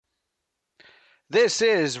This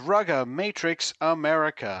is Rugga Matrix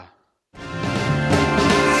America.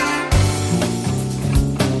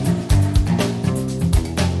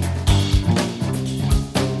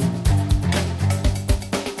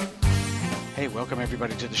 Hey, welcome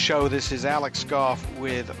everybody to the show. This is Alex Goff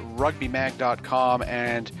with RugbyMag.com,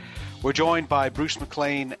 and we're joined by Bruce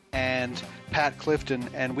McLean and Pat Clifton,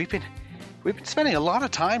 and we've been spending a lot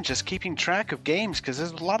of time just keeping track of games because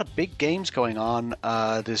there's a lot of big games going on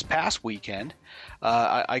this past weekend.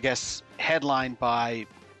 I guess headlined by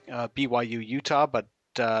BYU Utah, but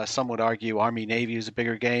some would argue Army Navy is a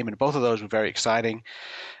bigger game, and both of those were very exciting.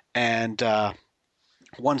 And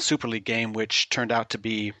one Super League game which turned out to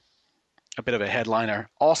be a bit of a headliner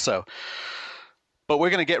also. But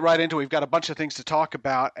we're going to get right into it. We've got a bunch of things to talk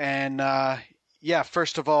about, and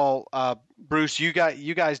first of all, Bruce, you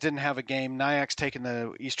guys didn't have a game. Nyak's taking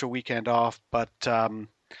the Easter weekend off, but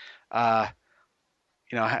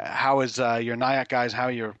how is your Nyack guys?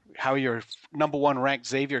 How are your number one ranked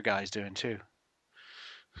Xavier guys doing too?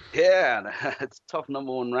 Yeah, it's a tough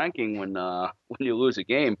number one ranking when you lose a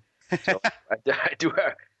game. So I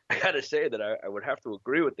got to say that I would have to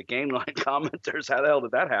agree with the game line commenters. How the hell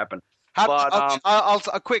did that happen?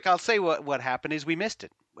 I'll say what happened is we missed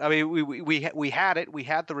it. I mean, we had it, we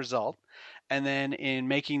had the result, and then in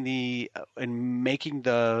making the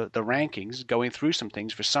rankings, going through some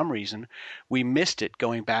things for some reason, we missed it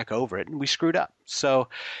going back over it, and we screwed up. So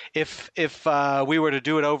if we were to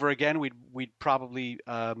do it over again, we'd probably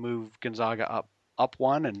move Gonzaga up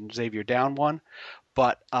one and Xavier down one,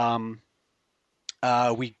 but we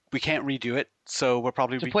can't redo it. So we're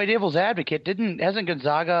probably to play devil's advocate. Hasn't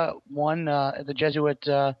Gonzaga won the Jesuit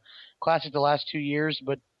Classic the last 2 years?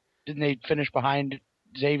 But didn't they finish behind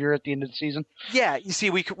Xavier at the end of the season? Yeah, you see,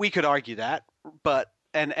 we could argue that, but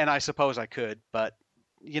and I suppose I could, but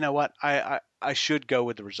you know what? I should go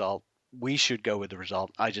with the result. We should go with the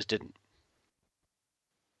result. I just didn't.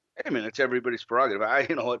 Hey, man, it's everybody's prerogative. At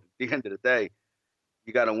the end of the day,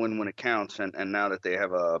 you got to win when it counts, and now that they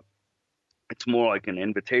have it's more like an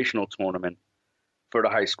invitational tournament for the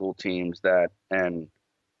high school teams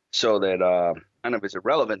so that kind of is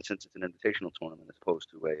irrelevant since it's an invitational tournament as opposed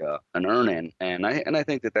to an earn-in, and I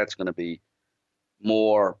think that's going to be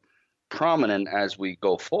more prominent as we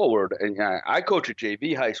go forward. And I coach a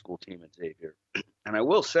JV high school team at Xavier, and I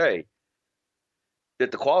will say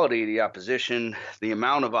that the quality of the opposition, the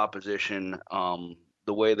amount of opposition,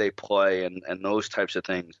 the way they play, and those types of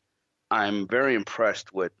things, I'm very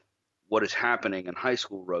impressed with what is happening in high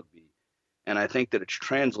school rugby. And I think that it's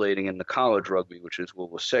translating into college rugby, which is what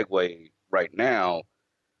we'll segue right now.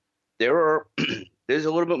 There's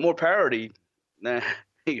a little bit more parity.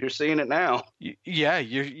 You're seeing it now. Yeah,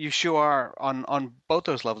 you sure are on both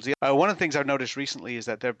those levels. One of the things I've noticed recently is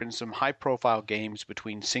that there have been some high-profile games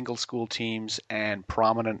between single school teams and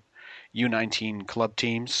prominent U19 club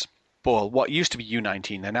teams. Well, what used to be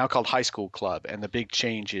U19, they're now called high school club. And the big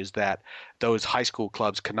change is that those high school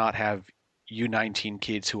clubs cannot have U19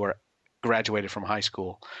 kids who are graduated from high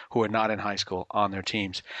school, who are not in high school, on their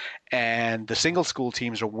teams. And the single school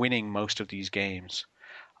teams are winning most of these games,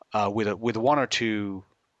 with one or two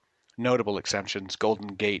notable exceptions,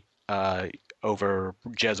 Golden Gate over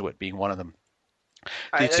Jesuit being one of them.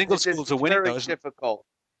 The single schools are winning those.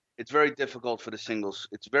 It's very difficult for the singles.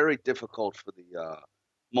 It's very difficult for the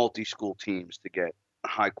multi-school teams to get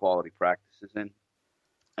high-quality practices in.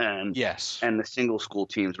 And yes, and the single school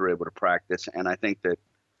teams were able to practice. And I think that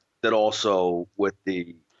also with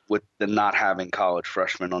the not having college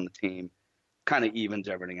freshmen on the team kind of evens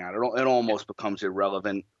everything out. It almost becomes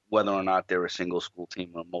irrelevant whether or not they're a single school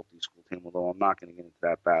team or a multi-school team, although I'm not going to get into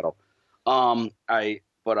that battle. I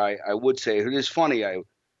would say it is funny. I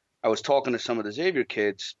was talking to some of the Xavier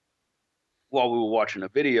kids while we were watching a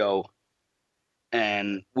video,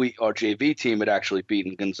 and our JV team had actually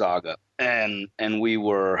beaten Gonzaga, and we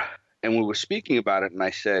were speaking about it, and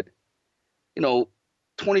I said,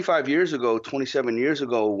 27 years ago,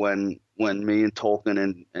 when me and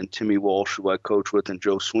Tolkien and Timmy Walsh, who I coached with, and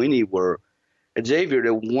Joe Sweeney were at Xavier,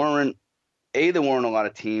 there weren't a lot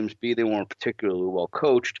of teams. B, they weren't particularly well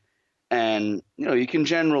coached, and you can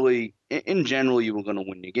generally, you were going to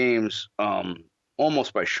win your games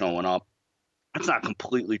almost by showing up. That's not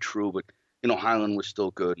completely true, but Highland was still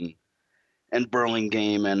good, and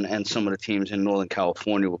Burlingame and some of the teams in Northern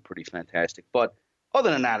California were pretty fantastic, but other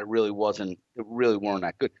than that, it really weren't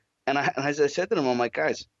that good. And as I said to them, I'm like,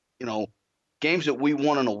 guys, games that we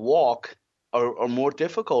won in a walk are more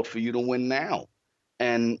difficult for you to win now.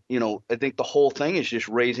 And, I think the whole thing is just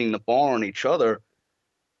raising the bar on each other.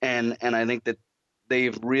 And I think that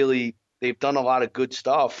they've really they've done a lot of good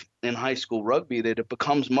stuff in high school rugby that it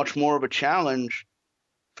becomes much more of a challenge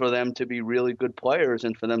for them to be really good players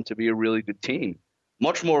and for them to be a really good team.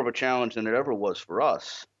 Much more of a challenge than it ever was for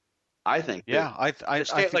us, I think. Yeah, I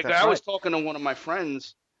think like that's I was right. talking to one of my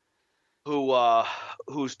friends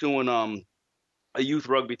who's doing a youth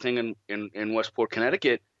rugby thing in Westport,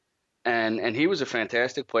 Connecticut, and he was a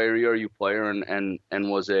fantastic player, ERU player, and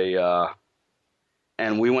was a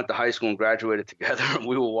and we went to high school and graduated together. And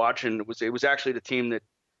we were watching. It was actually the team that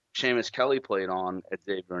Seamus Kelly played on at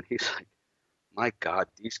Xavier, and he's like, "My God,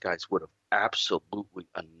 these guys would have absolutely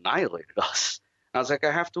annihilated us." And I was like,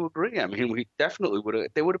 "I have to agree. I mean, we definitely would have.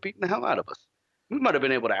 They would have beaten the hell out of us. We might have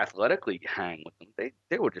been able to athletically hang with them.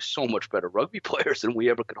 They were just so much better rugby players than we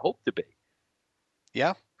ever could hope to be."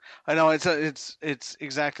 Yeah, I know it's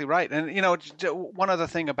exactly right. And one other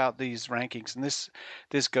thing about these rankings, and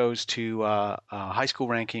this goes to high school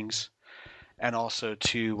rankings and also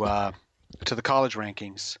to the college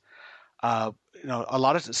rankings.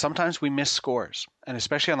 Sometimes we miss scores, and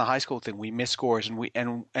especially on the high school thing, we miss scores,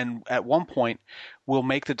 and at one point we'll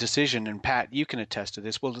make the decision. And Pat, you can attest to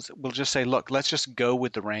this. We'll just say, look, let's just go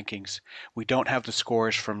with the rankings. We don't have the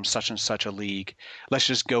scores from such and such a league. Let's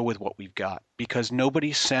just go with what we've got because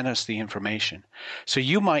nobody sent us the information. So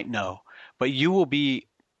you might know, but you will be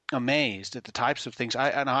amazed at the types of things.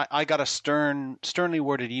 I got a sternly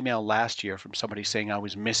worded email last year from somebody saying I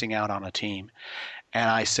was missing out on a team. And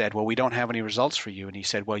I said, well, we don't have any results for you. And he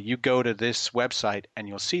said, well, you go to this website and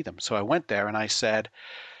you'll see them. So I went there and I said,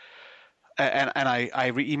 and I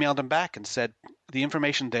emailed him back and said, the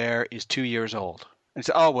information there is 2 years old. And he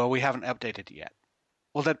said, oh, well, we haven't updated it yet.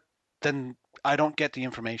 Well, then I don't get the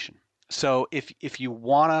information. So if you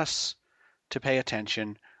want us to pay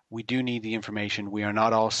attention, we do need the information. We are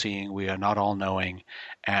not all seeing, we are not all knowing,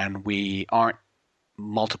 and we aren't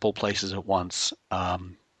multiple places at once.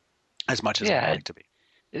 As much as I'd like to be.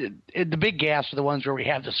 The big gaps are the ones where we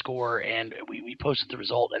have the score and we posted the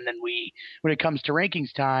result, and then when it comes to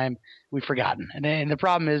rankings time, we've forgotten. And the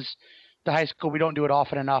problem is the high school, we don't do it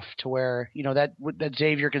often enough to where, that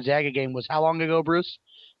Xavier Gonzaga game was how long ago, Bruce?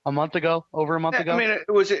 A month ago? Over a month ago? I mean,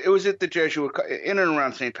 it was at the Jesuit in and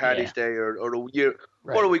around St. Patty's Day or the year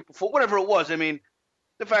or the week before, whatever it was. I mean,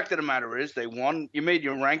 the fact of the matter is they won. You made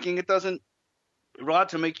your ranking. You're allowed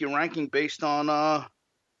to make your ranking based on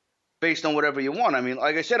whatever you want. I mean,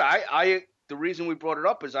 like I said, the reason we brought it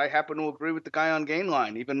up is I happen to agree with the guy on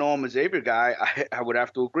Gainline. Even though I'm a Xavier guy, I would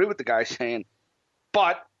have to agree with the guy saying,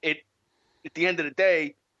 but at the end of the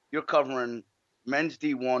day, you're covering men's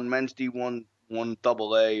D1, men's D1,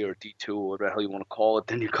 1AA or D2 or whatever the hell you want to call it.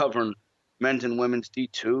 Then you're covering men's and women's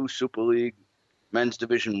D2, Super League, men's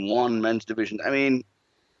Division 1, men's Division. I mean,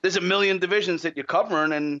 there's a million divisions that you're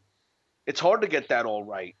covering, and it's hard to get that all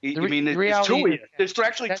right. There's two of you. There's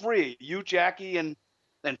actually three. You, Jackie, and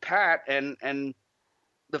Pat. And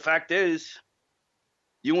the fact is,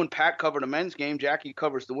 you and Pat cover the men's game. Jackie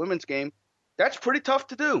covers the women's game. That's pretty tough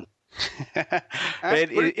to do.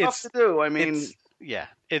 Tough to do. I mean,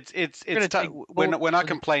 it's tough. We're not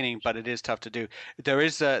complaining, but it is tough to do. There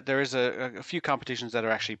is a few competitions that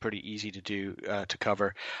are actually pretty easy to do to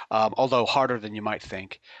cover, although harder than you might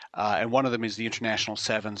think. And one of them is the International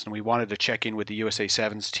Sevens, and we wanted to check in with the USA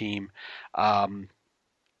Sevens team,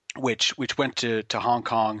 which went to Hong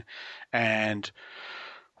Kong and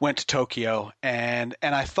went to Tokyo, and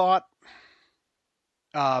I thought.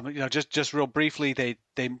 Just real briefly,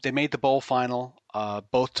 they made the bowl final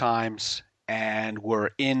both times and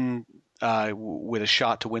were in with a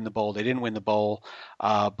shot to win the bowl. They didn't win the bowl,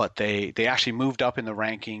 but they actually moved up in the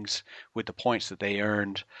rankings with the points that they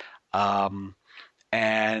earned, and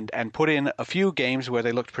put in a few games where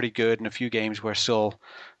they looked pretty good and a few games where still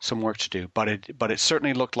some work to do. But it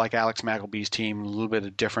certainly looked like Alex Maggleby's team, a little bit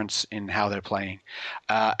of difference in how they're playing.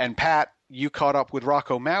 And Pat, you caught up with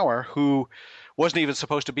Rocco Maurer, who wasn't even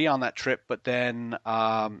supposed to be on that trip, but then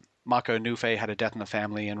Mako Nufe had a death in the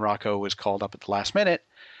family, and Rocco was called up at the last minute.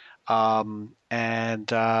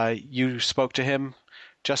 And you spoke to him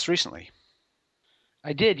just recently.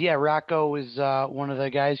 I did, yeah. Rocco is one of the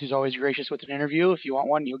guys who's always gracious with an interview. If you want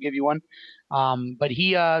one, he'll give you one. But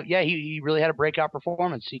he really had a breakout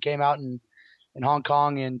performance. He came out in Hong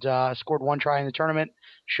Kong and scored one try in the tournament,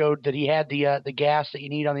 showed that he had the gas that you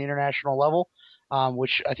need on the international level.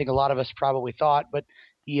 Which I think a lot of us probably thought, but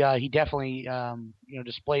he definitely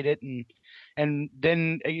displayed it, and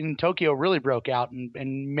then in Tokyo really broke out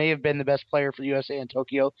and may have been the best player for the USA in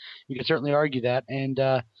Tokyo. You could certainly argue that, and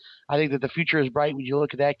I think that the future is bright when you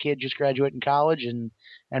look at that kid just graduating college and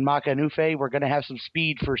Maka Nufe. We're going to have some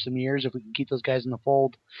speed for some years if we can keep those guys in the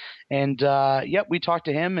fold. And we talked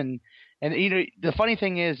to him, and And the funny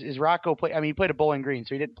thing is Rocco played. I mean, he played at Bowling Green,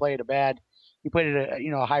 so he didn't play at a bad. He played at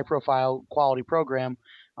a high profile quality program,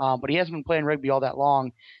 but he hasn't been playing rugby all that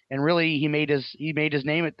long. And really, he made his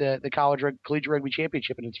name at the collegiate rugby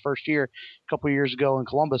championship in his first year, a couple of years ago in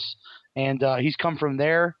Columbus. And he's come from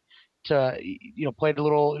there to played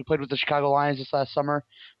with the Chicago Lions this last summer,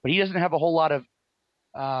 but he doesn't have a whole lot of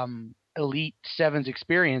Elite Sevens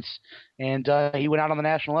experience, and he went out on the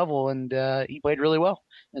national level and he played really well.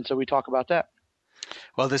 And so we talk about that.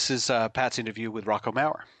 Well, this is Pat's interview with Rocco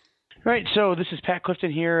Maurer. All right, so this is Pat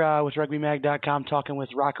Clifton here with RugbyMag.com talking with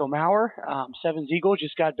Rocco Maurer. Sevens Eagle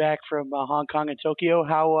just got back from Hong Kong and Tokyo.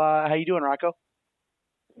 How you doing, Rocco?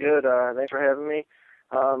 Good. Thanks for having me.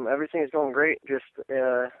 Everything is going great. Just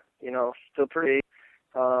still pretty.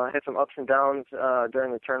 Had some ups and downs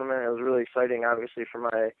during the tournament. It was really exciting, obviously, for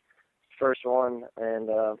my first one, and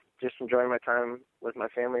just enjoying my time with my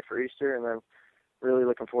family for Easter, and then really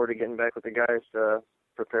looking forward to getting back with the guys to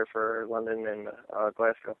prepare for London and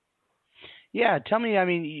Glasgow. Yeah, tell me. I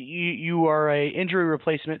mean, you are a injury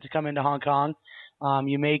replacement to come into Hong Kong.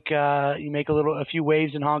 You make a few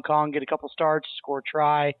waves in Hong Kong, get a couple starts, score a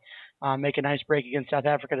try, make a nice break against South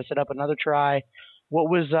Africa to set up another try. What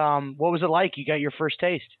was it like? You got your first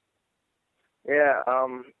taste. Yeah,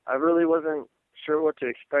 I really wasn't sure what to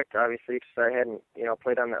expect, obviously, because I hadn't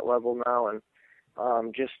played on that level now, and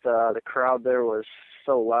just the crowd there was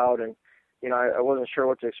so loud, and I wasn't sure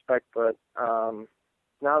what to expect. But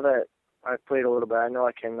now that I've played a little bit, I know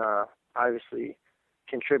I can obviously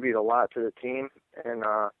contribute a lot to the team, and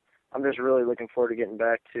I'm just really looking forward to getting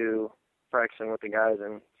back to practicing with the guys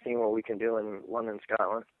and seeing what we can do in London,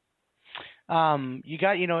 Scotland. You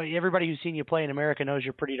got, everybody who's seen you play in America knows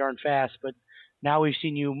you're pretty darn fast, but now we've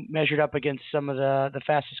seen you measured up against some of the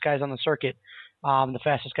fastest guys on the circuit,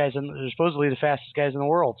 supposedly the fastest guys in the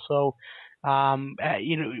world. So,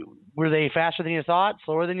 were they faster than you thought,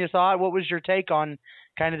 slower than you thought? What was your take on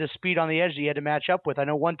kind of the speed on the edge that you had to match up with? I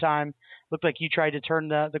know one time looked like you tried to turn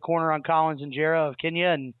the corner on Collins and Jera of Kenya,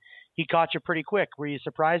 and he caught you pretty quick. Were you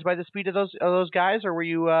surprised by the speed of those guys, or were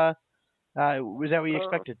you was that what you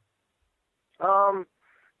expected? No,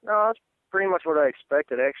 that's pretty much what I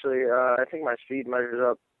expected, actually. I think my speed measures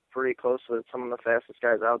up pretty close with some of the fastest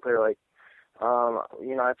guys out there. Like,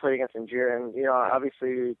 I played against Njira, and,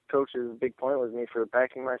 obviously Coach's big point was me for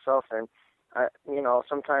backing myself. And,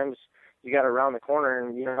 sometimes you got to round the corner,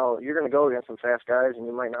 and, you're going to go against some fast guys, and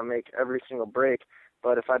you might not make every single break.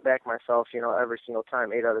 But if I back myself, every single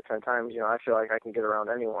time, 8 out of 10 times, I feel like I can get around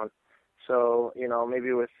anyone. So,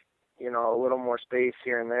 maybe with, a little more space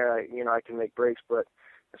here and there, I can make breaks. But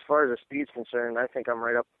as far as the speed's concerned, I think I'm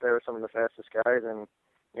right up there with some of the fastest guys, and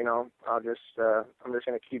I'm just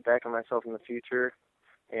going to keep backing myself in the future,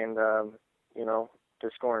 and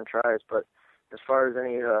just scoring tries. But as far as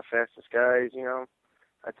any fastest guys,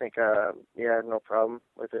 I think I have no problem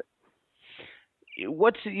with it.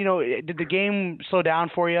 Did the game slow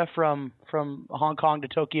down for you from Hong Kong to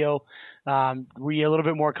Tokyo? Were you a little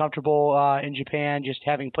bit more comfortable in Japan, just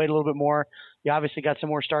having played a little bit more? You obviously got some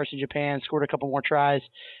more starts in Japan, scored a couple more tries.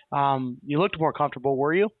 You looked more comfortable,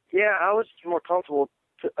 were you? Yeah, I was more comfortable.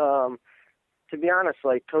 To be honest,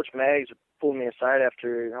 like Coach Maggs pulled me aside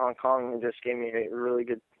after Hong Kong and just gave me a really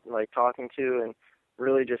good talking to, and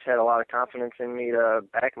really just had a lot of confidence in me to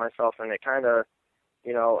back myself, and it kind of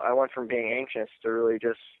I went from being anxious to really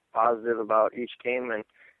just positive about each game, and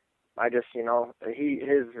I just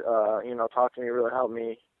his talk to me really helped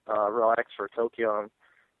me relax for Tokyo,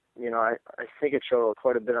 and I think it showed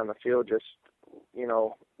quite a bit on the field, just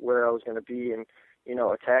where I was going to be, and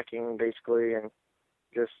attacking basically, and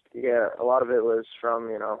just a lot of it was from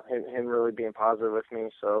him really being positive with me.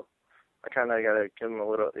 So I kind of got to give him a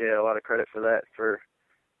lot of credit for that, for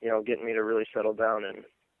getting me to really settle down and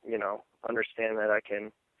understand that I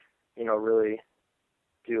can really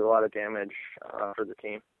do a lot of damage for the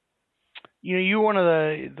team. You were one of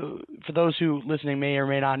the for those who listening may or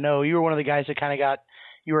may not know, you were one of the guys that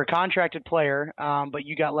you were a contracted player, but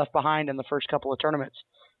you got left behind in the first couple of tournaments.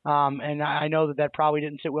 And I know that probably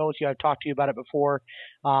didn't sit well with you. I've talked to you about it before.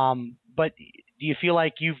 But do you feel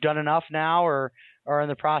like you've done enough now, or are in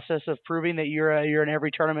the process of proving that you're an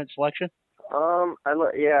every tournament selection? I'm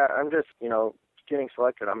just getting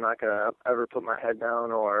selected. I'm not gonna ever put my head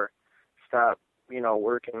down or stop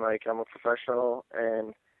working like I'm a professional,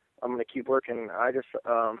 and I'm gonna keep working. I just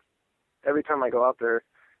every time I go out there,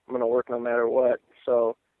 I'm gonna work no matter what.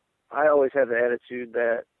 So I always have the attitude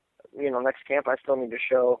that next camp I still need to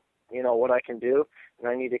show what I can do, and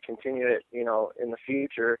I need to continue it in the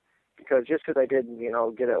future, because just because I did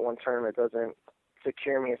get at one tournament doesn't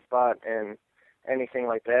secure me a spot. And anything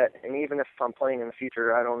like that. And even if I'm playing in the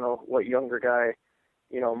future, I don't know what younger guy,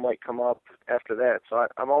 might come up after that. So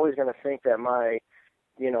I'm always going to think that my,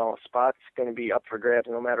 spot's going to be up for grabs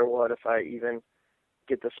no matter what, if I even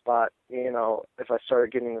get the spot, if I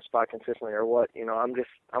start getting the spot consistently or what.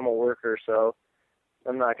 I'm a worker, so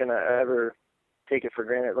I'm not going to ever take it for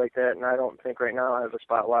granted like that. And I don't think right now I have a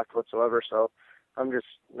spot locked whatsoever. So I'm just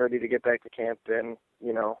ready to get back to camp and,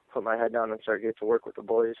 put my head down and start getting to work with the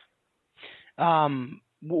boys.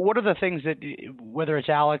 What are the things that, whether it's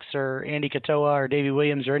Alex or Andy Katoa or Davey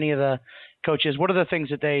Williams or any of the coaches, what are the things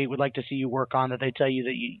that they would like to see you work on, that they tell you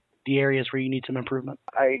that the areas where you need some improvement?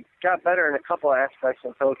 I got better in a couple of aspects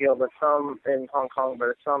in Tokyo, but some in Hong Kong, but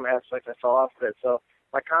some aspects I fell off of it. So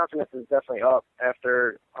my confidence is definitely up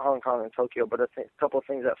after Hong Kong and Tokyo, but a couple of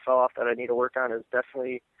things that fell off that I need to work on is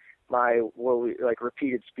definitely my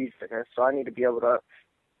repeated speed fitness. So I need to be able to,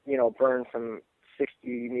 burn some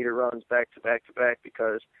 60-meter runs back to back to back,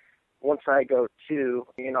 because once I go two,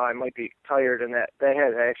 I might be tired, and that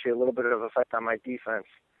has actually a little bit of effect on my defense.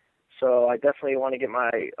 So I definitely want to get my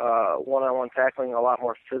one-on-one tackling a lot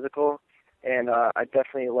more physical, and I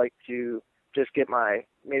definitely like to just get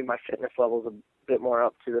maybe my fitness levels a bit more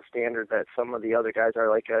up to the standard that some of the other guys are.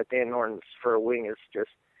 Like Dan Norton's for a wing is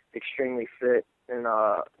just extremely fit, and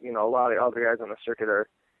a lot of other guys on the circuit are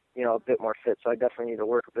a bit more fit. So I definitely need to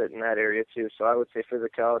work a bit in that area too. So I would say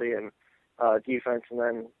physicality and defense, and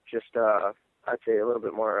then just I'd say a little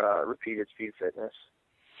bit more repeated speed fitness.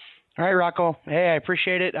 All right, Rocco. Hey, I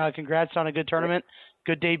appreciate it. Congrats on a good tournament.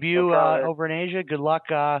 Good debut over in Asia. Good luck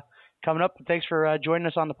coming up. Thanks for joining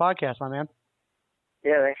us on the podcast, my man.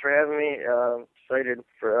 Yeah, thanks for having me. Excited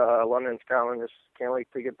for London, Scotland. Just can't wait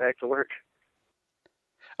to get back to work.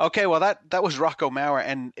 Okay, well, that was Rocco Maurer.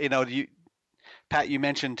 And, Pat, you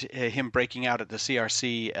mentioned him breaking out at the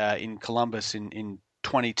CRC in Columbus in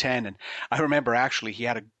 2010, and I remember actually he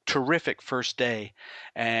had a terrific first day,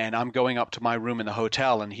 and I'm going up to my room in the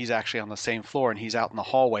hotel, and he's actually on the same floor, and he's out in the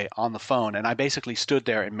hallway on the phone, and I basically stood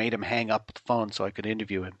there and made him hang up the phone so I could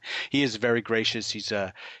interview him. He is very gracious. He's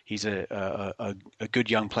a good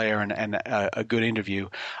young player and a good interview.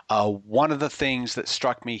 One of the things that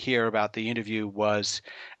struck me here about the interview was,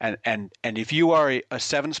 and if you are a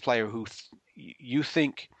sevens player who you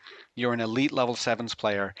think you're an elite level sevens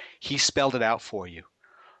player, he spelled it out for you.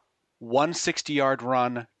 1 60-yard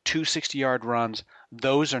run, 2 60-yard runs,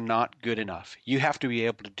 those are not good enough. You have to be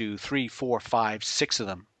able to do 3, 4, 5, 6 of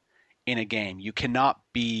them in a game. You cannot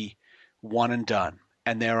be one and done.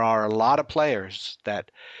 And there are a lot of players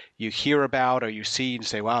that you hear about or you see and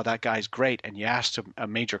say, wow, that guy's great. And you ask a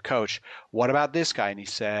major coach, what about this guy? And he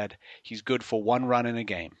said, he's good for one run in a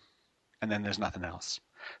game. And then there's nothing else.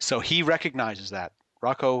 So he recognizes that.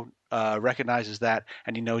 Rocco recognizes that,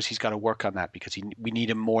 and he knows he's got to work on that because we need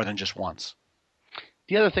him more than just once.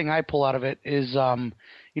 The other thing I pull out of it is,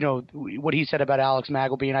 what he said about Alex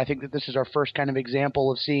Magleby, and I think that this is our first kind of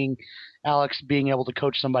example of seeing Alex being able to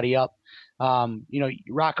coach somebody up.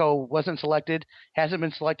 Rocco wasn't selected, hasn't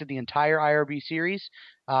been selected the entire IRB series,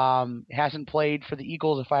 hasn't played for the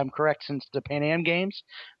Eagles, if I'm correct, since the Pan Am Games,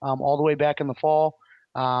 all the way back in the fall.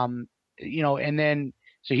 And then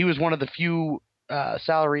so he was one of the few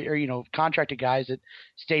salary or contracted guys that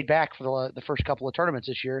stayed back for the first couple of tournaments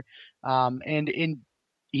this year, and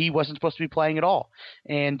he wasn't supposed to be playing at all.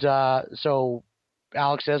 And so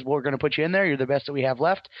Alex says, well, we're going to put you in there. You're the best that we have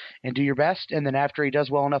left, and do your best. And then after he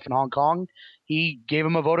does well enough in Hong Kong, he gave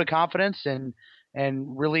him a vote of confidence and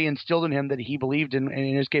really instilled in him that he believed in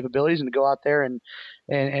his capabilities and to go out there and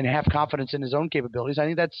have confidence in his own capabilities. I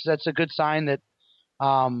think that's a good sign that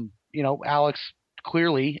Alex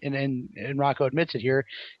clearly, and Rocco admits it here,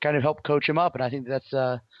 kind of helped coach him up. And I think that's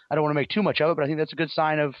I don't want to make too much of it, but I think that's a good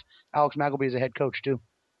sign of Alex Magleby as a head coach too.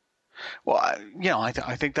 Well,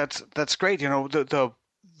 I think that's great.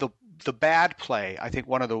 The bad play. I think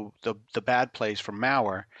one of the bad plays from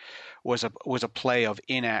Maurer was a play of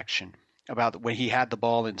inaction, about when he had the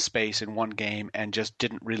ball in space in one game and just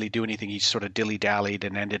didn't really do anything. He sort of dilly-dallied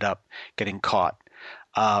and ended up getting caught.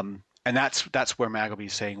 And that's where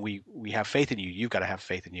Magleby's saying, we have faith in you. You've got to have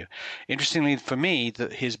faith in you. Interestingly for me,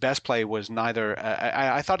 his best play was neither.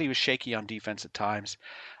 I thought he was shaky on defense at times.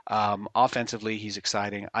 Offensively, he's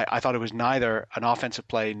exciting. I thought it was neither an offensive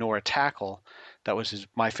play nor a tackle. That was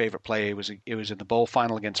my favorite play. It was in the bowl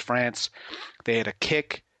final against France. They had a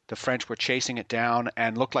kick. The French were chasing it down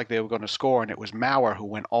and looked like they were going to score, and it was Maurer who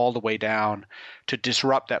went all the way down to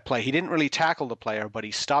disrupt that play. He didn't really tackle the player, but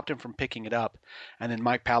he stopped him from picking it up, and then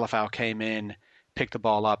Mike Palafau came in, picked the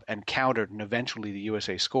ball up, and countered, and eventually the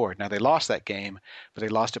USA scored. Now, they lost that game, but they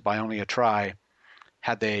lost it by only a try.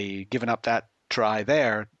 Had they given up that try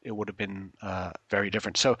there, it would have been very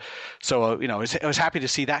different. So I was happy to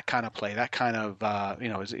see that kind of play. That kind of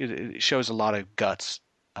it shows a lot of guts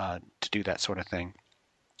to do that sort of thing.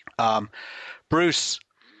 Bruce,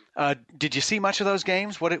 did you see much of those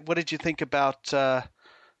games? What did you think about the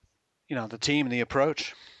team and the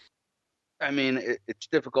approach? I mean, it's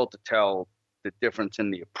difficult to tell the difference in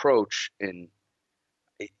the approach.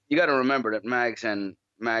 You got to remember that Mags and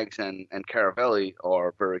Caravelli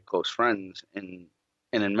are very close friends, and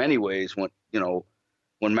in many ways, when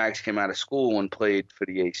Mags came out of school and played for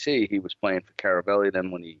the AC, he was playing for Caravelli.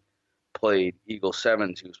 Then when he played Eagle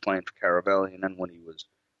Sevens, he was playing for Caravelli, and then when he was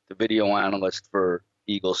the video analyst for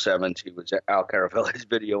Eagle Sevens, he was Al Caravelli's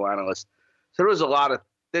video analyst. So there's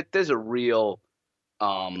a real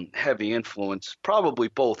heavy influence, probably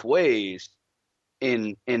both ways,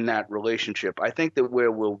 in that relationship. I think that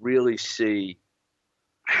where we'll really see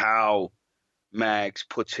how Mags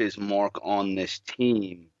puts his mark on this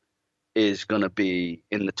team is going to be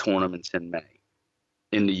in the tournaments in May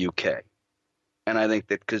in the UK. And I think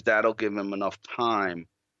that because that'll give him enough time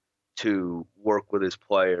to work with his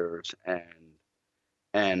players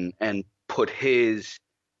and put his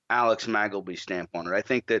Alex Magleby stamp on it. I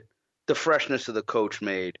think that the freshness of the coach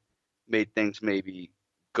made things maybe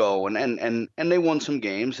go, and they won some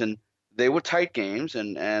games, and they were tight games,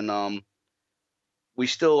 and we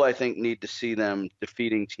still, I think, need to see them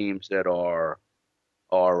defeating teams that are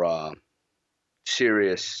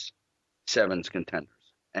serious sevens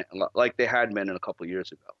contenders, and like they had been a couple of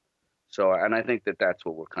years ago. So, and I think that that's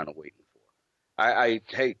what we're kind of waiting for. I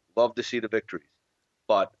love to see the victories,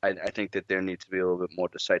 but I think that there needs to be a little bit more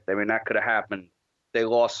decisive. I mean, that could have happened. They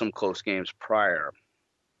lost some close games prior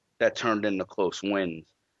that turned into close wins.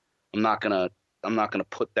 I'm not gonna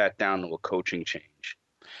put that down to a coaching change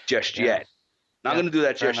just yet. Not gonna do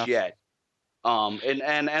that just yet. And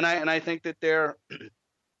I think that they're,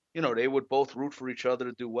 they would both root for each other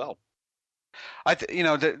to do well.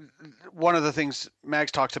 One of the things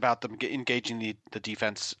Mags talks about them engaging the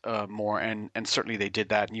defense more, and certainly they did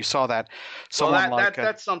that, and you saw that.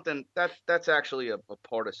 That's something that's actually a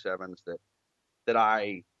part of sevens that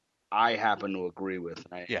I happen to agree with.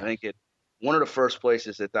 And I think one of the first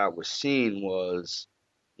places that was seen was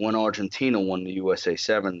when Argentina won the USA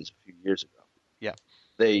Sevens a few years ago. Yeah,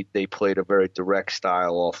 they played a very direct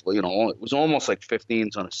style off. It was almost like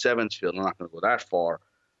 15s on a sevens field. I'm not going to go that far,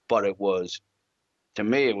 but to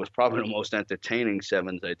me, it was probably the most entertaining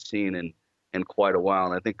sevens I'd seen in quite a while.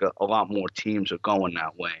 And I think a lot more teams are going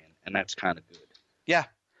that way, and that's kind of good. Yeah.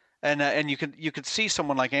 And you could see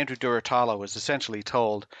someone like Andrew Duratalo was essentially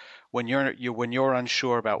told, when you're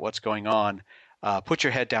unsure about what's going on, put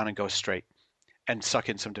your head down and go straight, and suck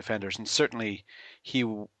in some defenders. And certainly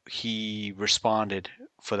he responded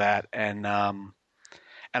for that. And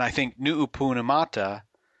I think Nu'upunamata,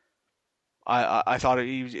 I thought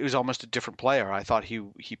he was almost a different player. I thought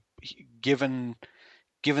he given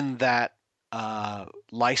that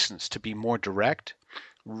license to be more direct,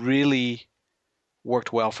 really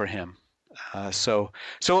worked well for him. So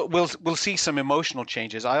we'll see some emotional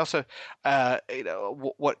changes. I also,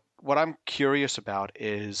 what I'm curious about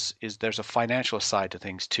is there's a financial side to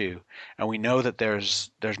things too, and we know that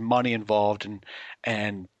there's money involved,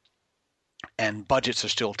 and budgets are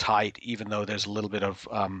still tight, even though there's a little bit of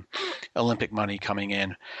Olympic money coming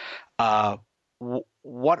in.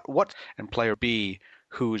 What and player B,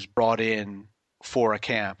 who's brought in for a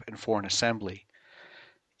camp and for an assembly,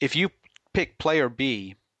 if you pick player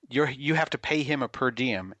B, you have to pay him a per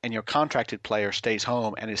diem, and your contracted player stays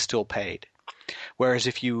home and is still paid. Whereas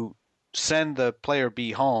if you send the player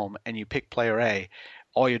B home and you pick player A,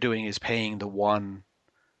 all you're doing is paying the one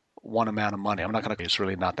amount of money. I'm not going to. It's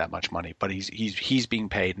really not that much money, but he's being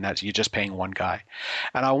paid, and you're just paying one guy.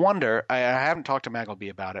 And I wonder. I haven't talked to Magleby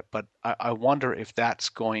about it, but I wonder if that's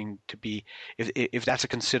going to be if that's a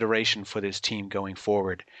consideration for this team going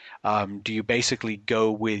forward. Do you basically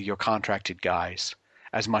go with your contracted guys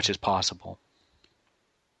as much as possible?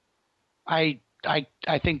 I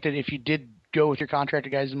think that if you did go with your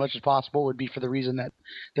contracted guys as much as possible, it would be for the reason that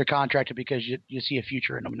they're contracted because you see a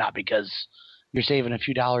future in them, not because you're saving a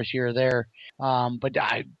few dollars here or there. But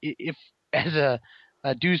if as a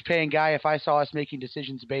dues paying guy, if I saw us making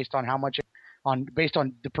decisions based on based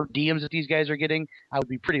on the per diems that these guys are getting, I would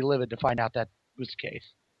be pretty livid to find out that was the case.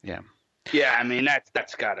 Yeah. Yeah. I mean,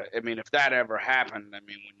 that's gotta, I mean, if that ever happened, I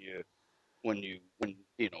mean, when if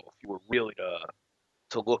you were really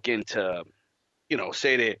to look into,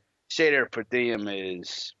 say their per diem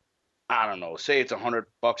is, I don't know, say it's $100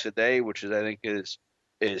 a day, which is, I think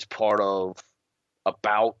is part of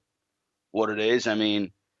about what it is. I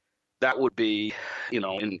mean, that would be,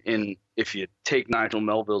 in if you take Nigel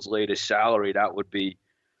Melville's latest salary, that would be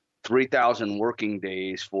 3,000 working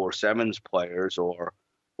days for sevens players, or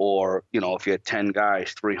if you had 10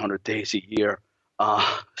 guys, 300 days a year.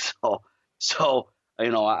 So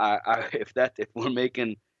if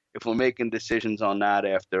we're making decisions on that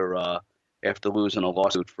after losing a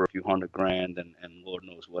lawsuit for a few $100,000 and Lord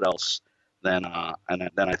knows what else, then I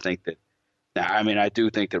think that. I do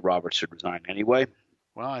think that Roberts should resign anyway.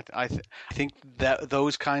 Well, I think that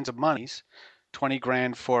those kinds of monies,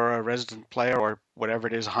 $20,000 for a resident player or whatever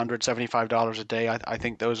it is, $175 a day. I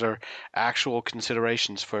think those are actual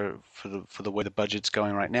considerations for the way the budget's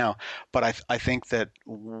going right now. But I think that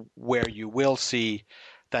where you will see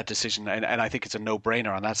that decision, and I think it's a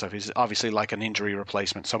no-brainer on that stuff, is obviously like an injury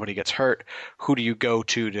replacement. Somebody gets hurt. Who do you go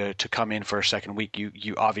to come in for a second week?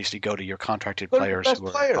 You obviously go to your contracted players.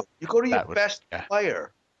 You go to your best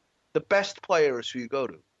player. The best player is who you go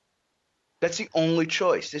to. That's the only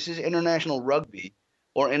choice. This is international rugby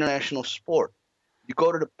or international sport. You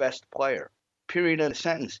go to the best player, period, end of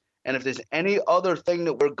sentence. And if there's any other thing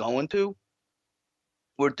that we're going to,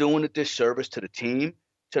 we're doing a disservice to the team,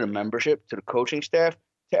 to the membership, to the coaching staff,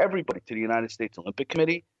 to everybody, to the United States Olympic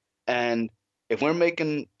Committee. And if we're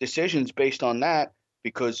making decisions based on that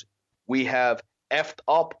because we have effed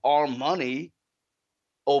up our money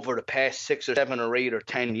over the past 6 or 7 or 8 or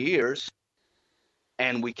 10 years,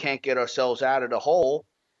 and we can't get ourselves out of the hole,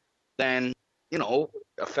 then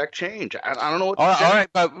affect change. I don't know what. All right,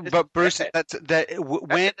 but Bruce,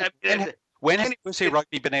 when has USA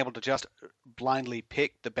Rugby been able to just blindly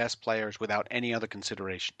pick the best players without any other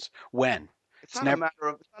considerations? When? It's never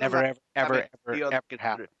happened.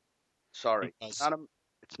 Sorry, it's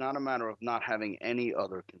not a matter of not having any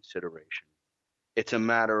other consideration. It's a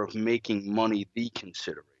matter of making money the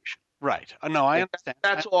consideration. Right. No, I understand.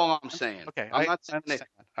 That's all I'm saying. Okay. I'm not saying that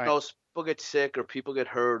people get sick or people get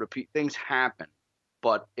hurt or things happen.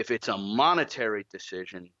 But if it's a monetary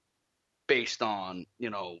decision based on,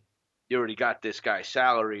 you already got this guy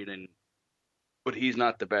salaried but he's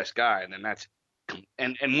not the best guy, then that's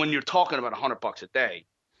and when you're talking about $100 a day,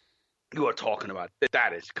 you are talking about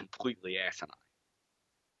that is completely asinine.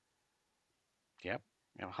 Yep.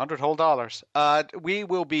 $100 whole dollars. We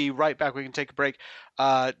will be right back. We can take a break.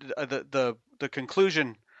 The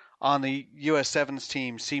conclusion on the U.S. Sevens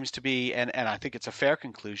team seems to be, and I think it's a fair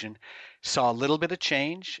conclusion, saw a little bit of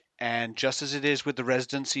change, and just as it is with the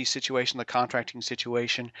residency situation, the contracting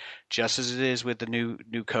situation, just as it is with the new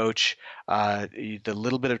coach, the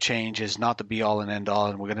little bit of change is not the be-all and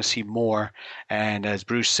end-all, and we're going to see more. And as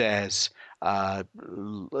Bruce says, the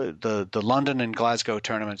London and Glasgow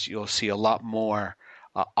tournaments, you'll see a lot more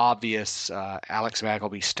obvious Alex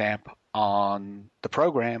Magleby stamp on the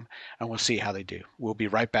program, and we'll see how they do. We'll be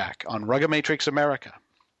right back on Rugby Matrix America.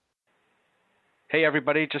 Hey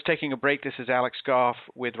everybody, just taking a break. This is Alex Goff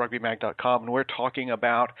with RugbyMag.com, and we're talking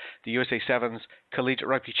about the USA Sevens Collegiate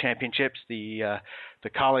Rugby Championships, the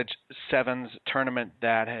college sevens tournament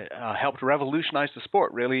that helped revolutionize the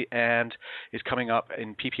sport, really, and is coming up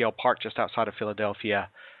in PPL Park just outside of Philadelphia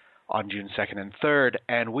on June 2nd and 3rd.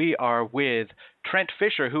 And we are with Trent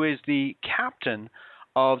Fisher, who is the captain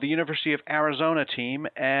of the University of Arizona team.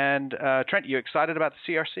 And Trent, you excited about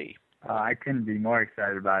the CRC? I couldn't be more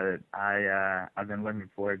excited about it. I've been looking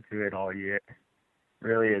forward to it all year.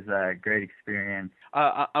 Really is a great experience.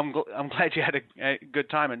 I'm glad you had a good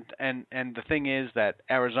time. And the thing is that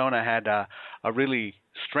Arizona had a really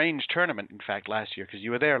strange tournament, in fact, last year, because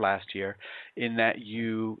you were there last year, in that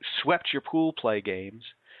you swept your pool play games.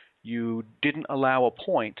 You didn't allow a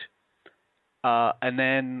point, and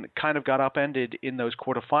then kind of got upended in those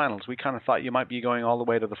quarterfinals. We kind of thought you might be going all the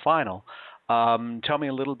way to the final. Tell me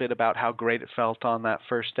a little bit about how great it felt on that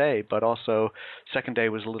first day, but also second day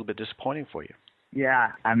was a little bit disappointing for you.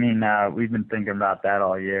 Yeah, I mean, we've been thinking about that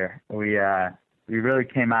all year. We really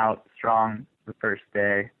came out strong the first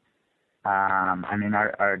day. I mean,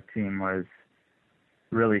 our team was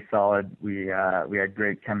really solid. We had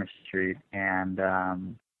great chemistry, and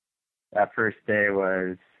that first day we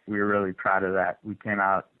were really proud of that. We came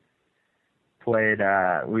out, played.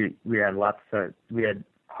 We had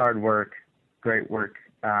hard work, great work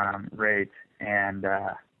rate, and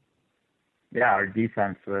our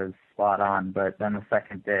defense was spot on. But then the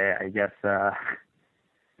second day, I guess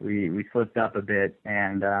we slipped up a bit,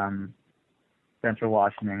 and Central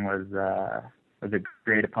Washington was a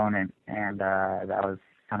great opponent, and that was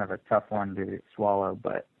kind of a tough one to swallow.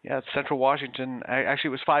 But yeah, Central Washington, actually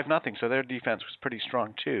it was 5-0, so their defense was pretty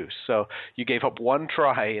strong too. So you gave up one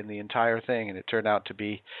try in the entire thing, and it turned out to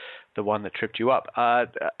be the one that tripped you up.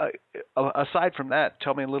 Aside from that,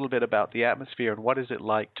 tell me a little bit about the atmosphere and what is it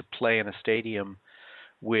like to play in a stadium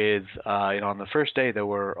with, on the first day there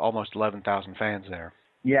were almost 11,000 fans there.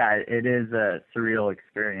 Yeah, it is a surreal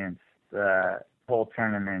experience. The whole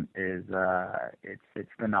tournament is it's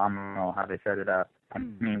phenomenal how they set it up. I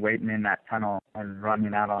mean, waiting in that tunnel and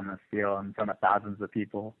running out on the field in front of thousands of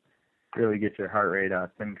people really gets your heart rate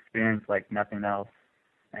up. An experience like nothing else,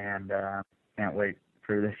 and can't wait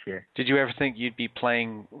for this year. Did you ever think you'd be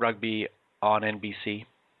playing rugby on NBC?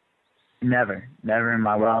 Never in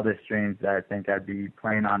my wildest dreams that I think I'd be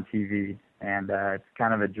playing on TV, and it's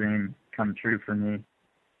kind of a dream come true for me.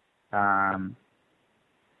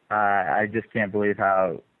 I just can't believe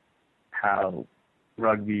how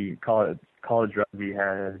rugby, college rugby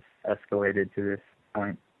has escalated to this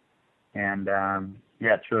point, and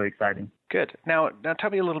it's really exciting. Good. Now tell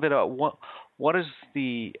me a little bit about what is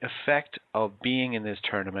the effect of being in this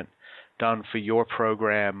tournament done for your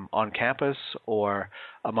program on campus or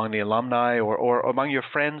among the alumni or among your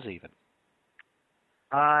friends even?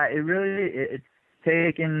 It's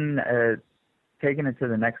taken it to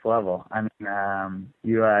the next level. I mean,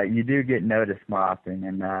 you do get noticed more often,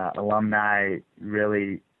 and alumni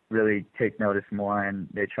really take notice more, and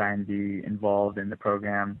they try and be involved in the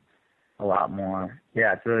program a lot more.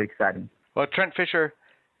 Yeah, it's really exciting. Well, Trent Fisher,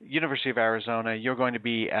 University of Arizona, you're going to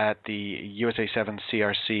be at the USA 7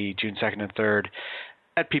 CRC June 2nd and 3rd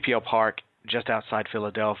at PPL Park, just outside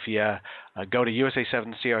Philadelphia. Go to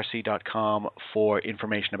usa7crc.com for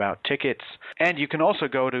information about tickets. And you can also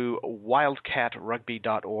go to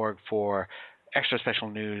wildcatrugby.org for extra special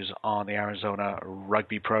news on the Arizona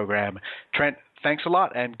rugby program. Trent, thanks a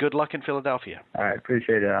lot, and good luck in Philadelphia. All right,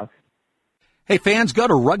 appreciate it, Alex. Hey fans, go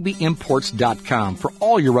to rugbyimports.com for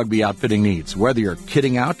all your rugby outfitting needs. Whether you're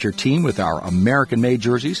kitting out your team with our American-made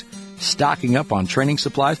jerseys, stocking up on training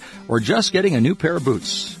supplies, or just getting a new pair of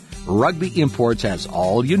boots, Rugby Imports has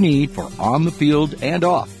all you need for on the field and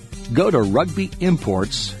off. Go to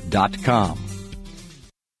rugbyimports.com.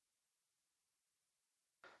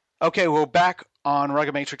 Okay, we're back on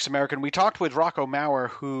Rugged Matrix American. We talked with Rocco Maurer,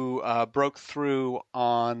 who broke through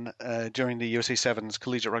on during the USA 7's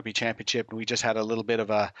Collegiate Rugby Championship, and we just had a little bit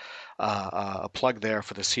of a plug there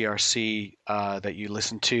for the CRC that you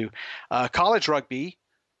listened to. College rugby,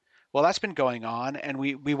 well, that's been going on, and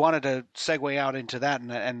we wanted to segue out into that,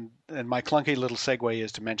 and my clunky little segue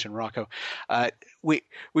is to mention Rocco. We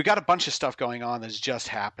got a bunch of stuff going on that's just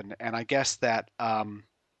happened, and I guess that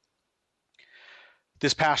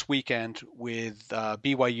this past weekend with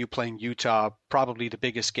BYU playing Utah, probably the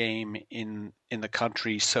biggest game in the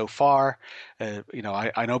country so far.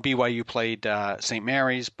 I know BYU played St.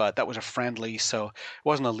 Mary's, but that was a friendly, so it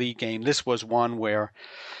wasn't a league game. This was one where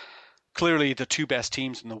clearly the two best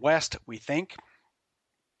teams in the West, we think,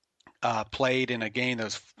 played in a game that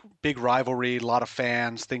was big rivalry, a lot of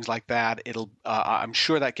fans, things like that. I'm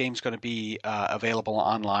sure that game's going to be available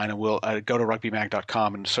online, and we'll go to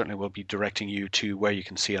rugbymag.com, and certainly we'll be directing you to where you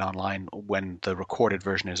can see it online when the recorded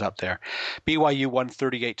version is up there. BYU won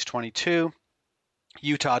 38-22.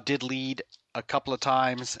 Utah did lead a couple of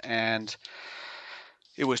times, and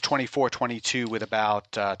it was 24-22 with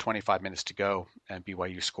about 25 minutes to go, and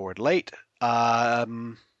BYU scored late.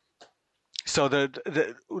 So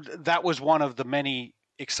that was one of the many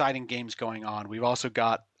exciting games going on. We've also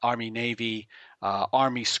got Army-Navy,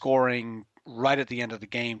 Army scoring right at the end of the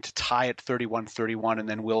game to tie it 31-31, and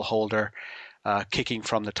then Will Holder kicking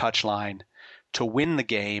from the touchline to win the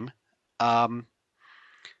game.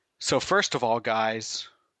 So first of all, guys,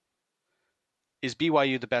 is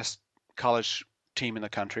BYU the best college team in the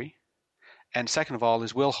country? And second of all,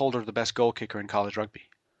 is Will Holder the best goal kicker in college rugby?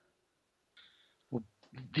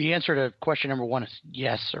 The answer to question number one is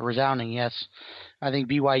yes, a resounding yes. I think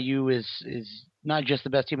BYU is not just the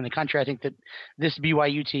best team in the country. I think that this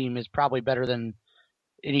BYU team is probably better than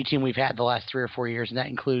any team we've had the last 3 or 4 years, and that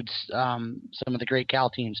includes some of the great Cal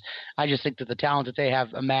teams. I just think that the talent that they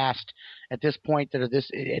have amassed at this point, at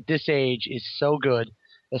this age, is so good,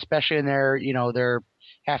 especially in their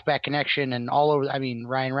halfback connection and all over. I mean,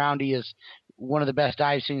 Ryan Roundy is one of the best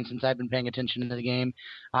I've seen since I've been paying attention to the game.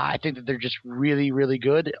 I think that they're just really, really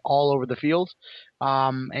good all over the field.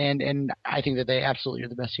 And I think that they absolutely are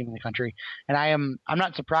the best team in the country. And I'm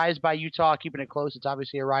not surprised by Utah keeping it close. It's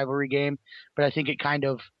obviously a rivalry game, but I think it kind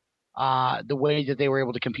of, the way that they were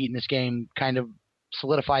able to compete in this game kind of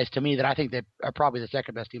solidifies to me that I think they are probably the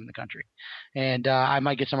second best team in the country. And I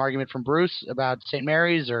might get some argument from Bruce about St.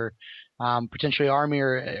 Mary's or potentially Army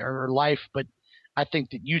or Life, but I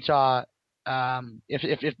think that Utah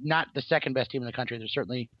if not the second best team in the country, they're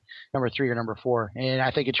certainly number 3 or number 4. And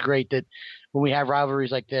I think it's great that when we have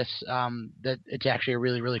rivalries like this, that it's actually a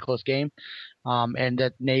really, really close game. And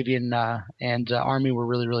that Navy and Army were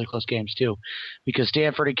really, really close games too, because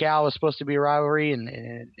Stanford and Cal was supposed to be a rivalry, and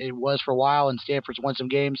it was for a while, and Stanford's won some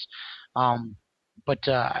games. But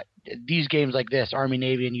these games like this, Army,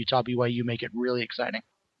 Navy, and Utah, BYU, make it really exciting.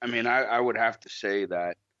 I mean, I would have to say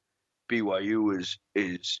that BYU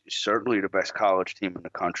is certainly the best college team in the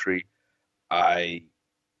country. I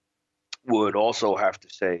would also have to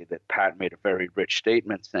say that Pat made a very rich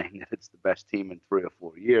statement saying that it's the best team in 3 or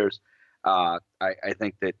 4 years. I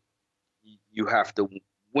think that you have to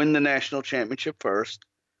win the national championship first,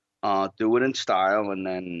 do it in style, and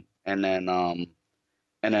then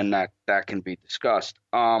that can be discussed.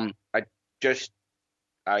 I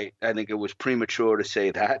think it was premature to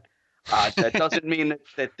say that. That doesn't mean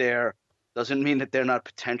that they're not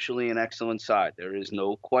potentially an excellent side. There is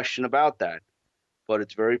no question about that. But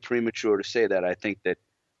it's very premature to say that. I think that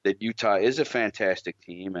Utah is a fantastic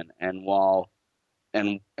team, and while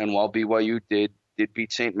BYU did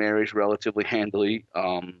beat St. Mary's relatively handily,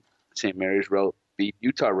 St. Mary's beat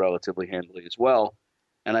Utah relatively handily as well,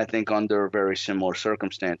 and I think under very similar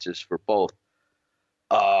circumstances for both.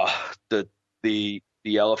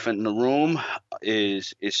 The elephant in the room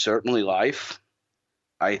is certainly life.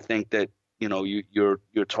 I think that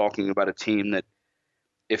you're talking about a team that,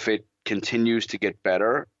 if it continues to get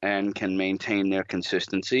better and can maintain their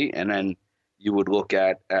consistency, and then you would look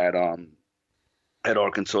at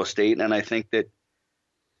Arkansas State, and I think that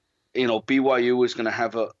BYU is going to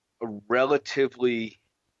have a relatively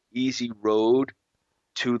easy road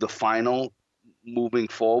to the final moving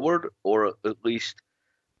forward, or at least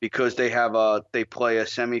because they play a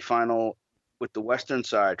semifinal with the Western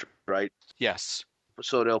side, right? Yes.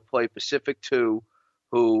 So they'll play Pacific 2,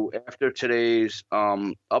 who after today's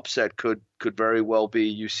upset could very well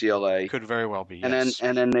be UCLA. Could very well be. And yes.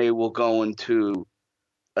 then they will go into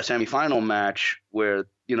a semifinal match where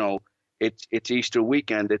it's Easter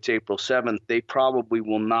weekend. It's April 7th. They probably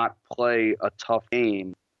will not play a tough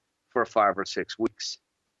game for 5 or 6 weeks,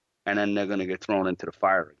 and then they're going to get thrown into the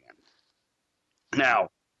fire again. Now,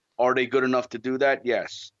 are they good enough to do that?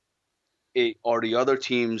 Yes. Are the other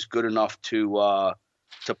teams good enough to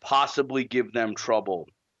possibly give them trouble?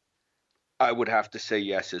 I would have to say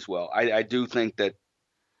yes as well. I do think that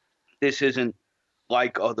this isn't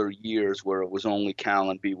like other years where it was only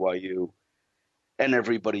Cal and BYU and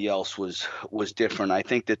everybody else was different. I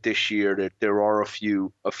think that this year that there are a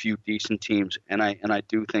few decent teams, and I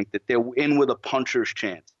do think that they're in with a puncher's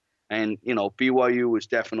chance. And BYU is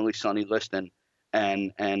definitely Sonny Liston,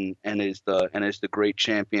 and is the great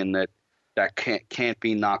champion that can't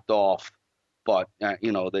be knocked off. But that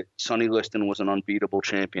Sonny Liston was an unbeatable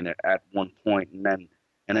champion at one point, and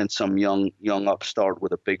then some young upstart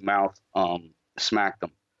with a big mouth smacked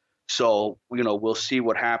them. So we'll see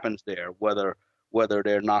what happens there, whether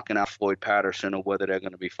they're knocking out Floyd Patterson or whether they're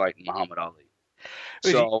going to be fighting Muhammad Ali.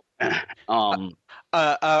 So, all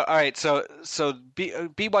right. So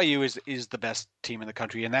BYU is the best team in the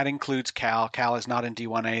country, and that includes Cal. Cal is not in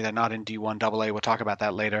D1A. They're not in D1AA. We'll talk about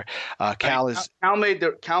that later. Cal made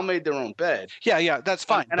their own bed. Yeah, that's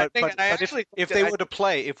fine. And but if they were to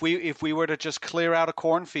play, if we were to just clear out a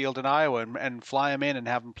cornfield in Iowa and fly them in and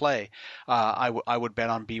have them play, I would bet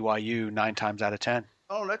on BYU 9 times out of 10.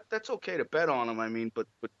 Oh, that's okay to bet on them. I mean, but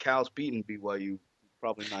Cal's beaten BYU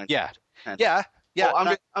probably 9 times. Yeah. Well,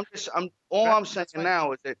 I'm saying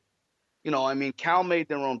now is that, Cal made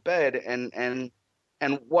their own bed, and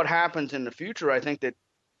what happens in the future, I think that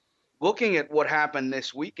looking at what happened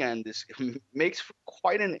this weekend makes for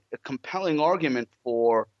quite a compelling argument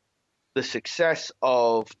for the success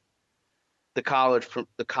of the college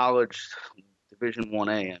Division 1A.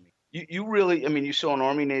 I mean, you really, you saw an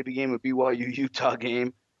Army Navy game, a BYU Utah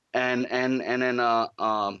game, and then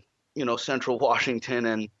Central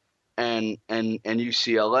Washington and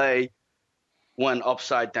UCLA went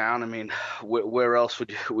upside down. I mean, where else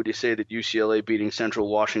would you say that UCLA beating Central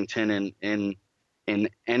Washington in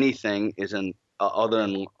anything is other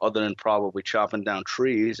than probably chopping down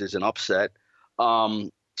trees is an upset.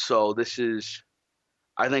 So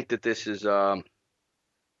I think that this is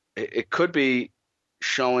it could be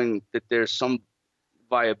showing that there's some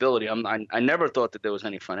viability. I never thought that there was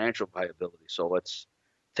any financial viability, so let's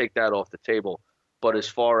take that off the table. But as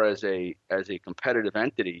far as a competitive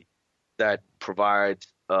entity that provides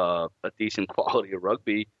a decent quality of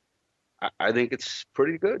rugby, I think it's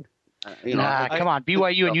pretty good. Come on.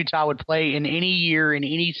 BYU and Utah would play in any year, in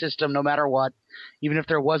any system, no matter what, even if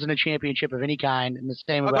there wasn't a championship of any kind. And the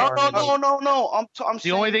same about No. I'm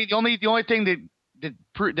the only thing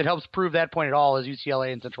that helps prove that point at all is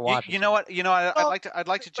UCLA and Central Washington. You know what? I'd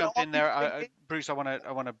like to jump in there, Bruce. I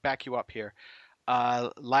want to back you up here.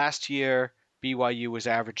 Last year, BYU was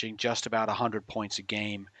averaging just about 100 points a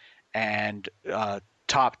game, and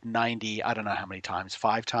topped 90. I don't know how many times,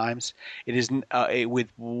 5 times. It is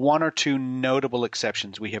with one or two notable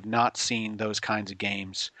exceptions. We have not seen those kinds of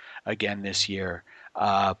games again this year.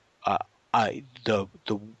 The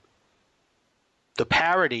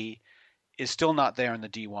parity is still not there in the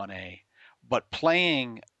D1A, but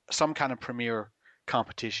playing some kind of premier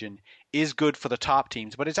competition is good for the top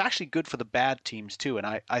teams, but it's actually good for the bad teams too. And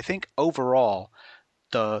I think overall,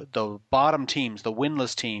 the bottom teams, the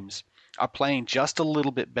winless teams, are playing just a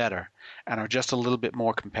little bit better and are just a little bit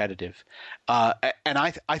more competitive. And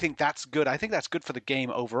I think that's good. I think that's good for the game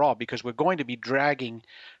overall, because we're going to be dragging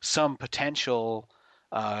some potential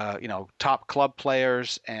top club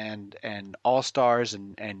players and all-stars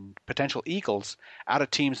and potential Eagles out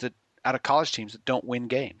of college teams that don't win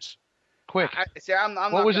games. Quick.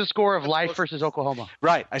 What was the score of Life versus Oklahoma?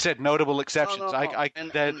 Right. I said notable exceptions.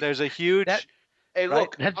 No. There's a huge. Hey,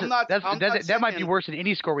 look, that might be worse than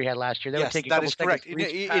any score we had last year. Yes, that is correct.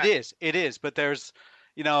 It is. But there's,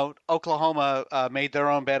 Oklahoma made their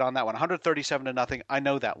own bet on that one, 137-0. I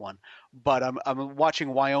know that one, but I'm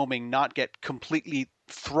watching Wyoming not get completely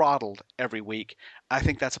throttled every week. I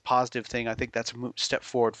think that's a positive thing. I think that's a step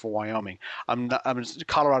forward for Wyoming. I'm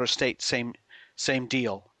Colorado State, same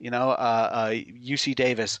deal. UC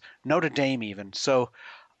Davis, Notre Dame, even. So,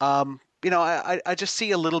 I just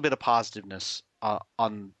see a little bit of positiveness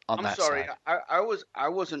on that side. I'm sorry. I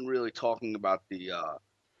wasn't really talking about the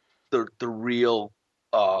real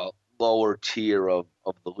lower tier of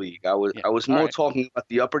the league. I was more talking about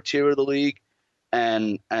the upper tier of the league,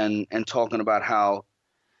 and talking about how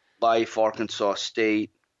Life, Arkansas State,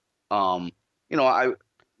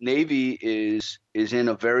 Navy is in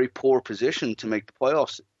a very poor position to make the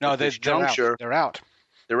playoffs. No, they're out.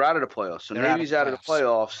 They're out of the playoffs. So Navy's out of the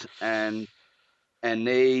playoffs, and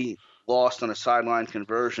they lost on a sideline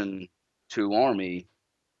conversion to Army,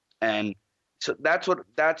 and so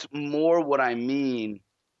that's more what I mean,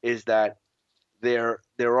 is that there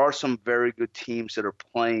are some very good teams that are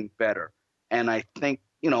playing better, and I think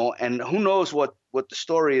and who knows what the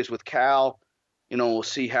story is with Cal. We'll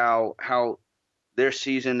see how their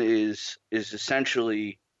season is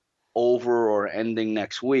essentially over or ending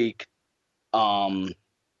next week,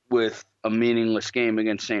 with a meaningless game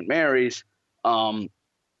against St. Mary's.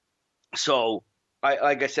 So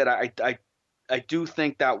like I said, I do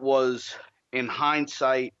think that was, in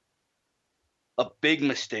hindsight, a big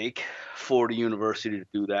mistake for the university to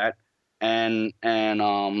do that. And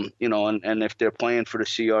if they're playing for the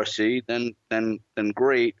CRC, then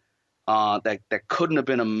great. That couldn't have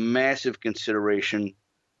been a massive consideration,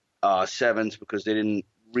 sevens, because they didn't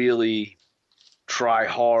really try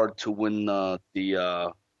hard to win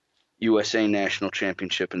the USA National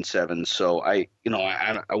Championship in sevens. So I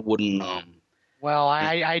wouldn't. Well,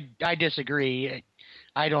 I disagree.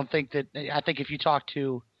 I don't think that. I think if you talk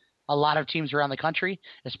to a lot of teams around the country,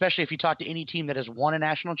 especially if you talk to any team that has won a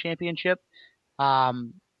national championship, not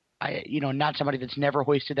somebody that's never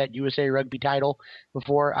hoisted that USA Rugby title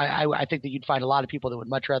before, I think that you'd find a lot of people that would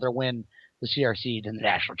much rather win the CRC than the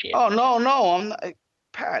national championship. Oh no, I'm not,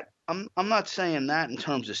 Pat. I'm not saying that in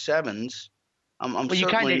terms of sevens. I'm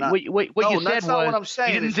certainly not. What you said was what I'm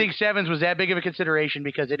saying. You didn't think sevens was that big of a consideration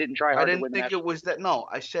because they didn't try hard to win. I didn't think it was that. No,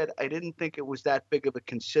 I said I didn't think it was that big of a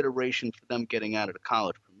consideration for them getting out of the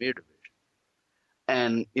college premier division.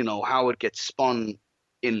 And how it gets spun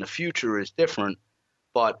in the future is different,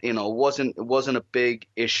 but it wasn't a big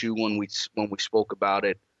issue when we spoke about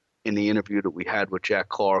it in the interview that we had with Jack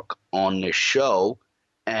Clark on this show.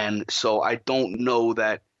 And so I don't know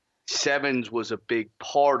that sevens was a big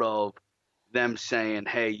part of them saying,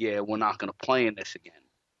 hey, yeah, we're not going to play in this again.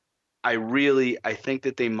 I think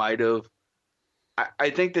that they might have – I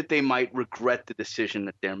think that they might regret the decision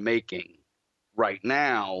that they're making right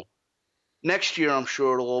now. Next year, I'm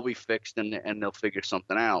sure it'll all be fixed and they'll figure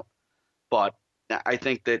something out. But I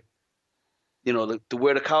think that,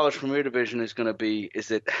 where the college premier division is going to be is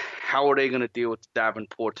that how are they going to deal with the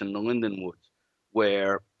Davenports and the Lindenwoods,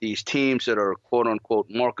 where these teams that are quote-unquote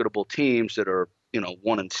marketable teams that are,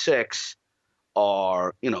 1-6 –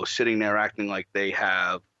 are sitting there acting like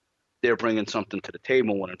they're bringing something to the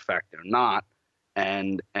table when in fact they're not,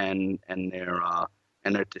 and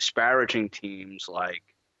they're disparaging teams like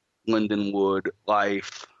Lindenwood,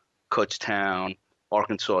 Life, Kutztown,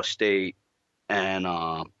 Arkansas State and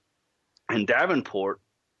Davenport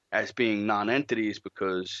as being non-entities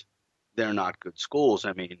because they're not good schools.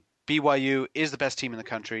 I mean, BYU is the best team in the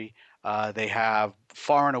country. They have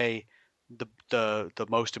far and away the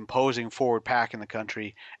most imposing forward pack in the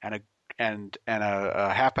country, and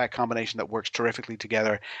a halfback combination that works terrifically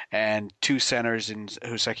together, and two centers in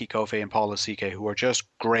Hoseki Kofe and Paul Lasike, who are just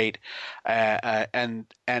great. And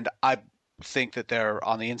I think that they're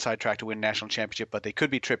on the inside track to win national championship, but they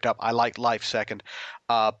could be tripped up. I like Life second,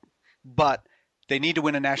 but they need to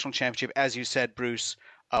win a national championship, as you said, Bruce,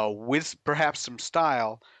 with perhaps some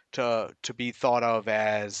style to be thought of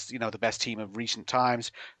as, the best team of recent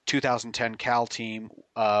times. 2010 Cal team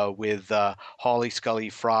with Hawley, Scully,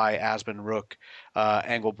 Fry, Asbin, Rook,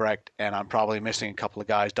 Engelbrecht, and I'm probably missing a couple of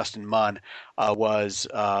guys. Dustin Munn was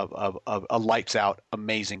a lights out,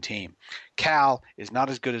 amazing team. Cal is not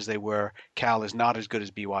as good as they were. Cal is not as good as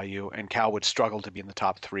BYU, and Cal would struggle to be in the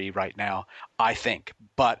top three right now, I think.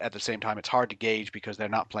 But at the same time, it's hard to gauge because they're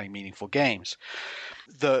not playing meaningful games.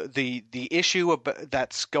 The issue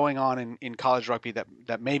that's going on in college rugby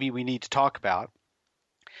that maybe we need to talk about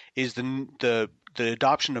is the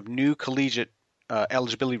adoption of new collegiate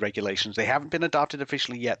eligibility regulations. They haven't been adopted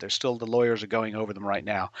officially yet. The lawyers are going over them right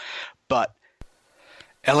now. But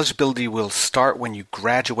eligibility will start when you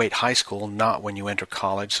graduate high school, not when you enter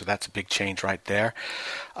college. So that's a big change right there.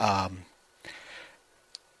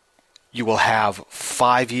 You will have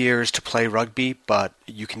 5 years to play rugby, but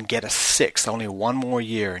you can get a sixth, only one more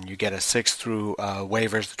year, and you get a sixth through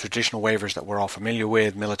waivers, the traditional waivers that we're all familiar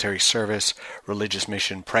with: military service, religious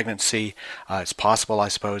mission, pregnancy. It's possible, I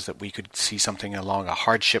suppose, that we could see something along a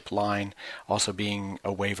hardship line also being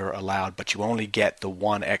a waiver allowed, but you only get the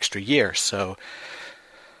one extra year. So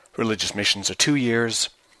religious missions are 2 years.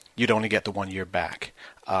 You'd only get the 1 year back.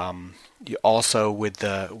 You also, with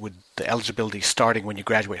the eligibility starting when you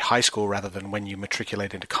graduate high school rather than when you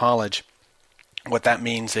matriculate into college, what that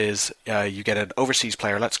means is you get an overseas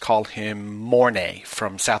player, let's call him Mornay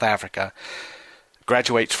from South Africa,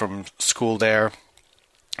 graduates from school there,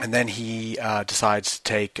 and then he decides to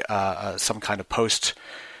take some kind of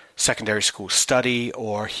post-secondary school study,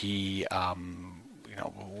 or he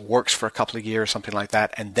works for a couple of years, something like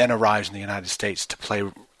that, and then arrives in the United States to play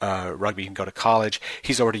rugby and go to college.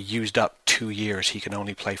 He's already used up 2 years. He can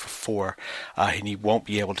only play for 4, and he won't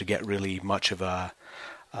be able to get really much of a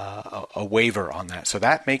waiver on that. So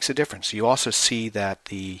that makes a difference. You also see that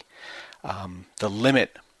the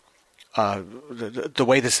limit, the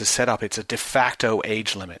way this is set up, it's a de facto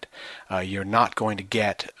age limit. You're not going to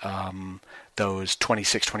get those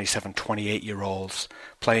 26, 27, 28-year-olds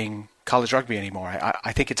playing college rugby anymore.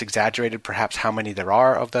 I think it's exaggerated perhaps how many there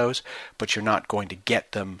are of those, but you're not going to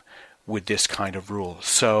get them with this kind of rule.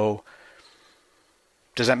 So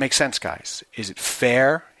does that make sense, guys? Is it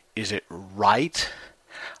fair? Is it right?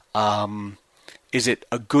 Is it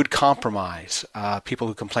a good compromise? People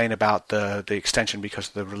who complain about the extension because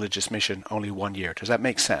of the religious mission, only 1 year. Does that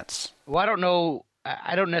make sense? Well, I don't know.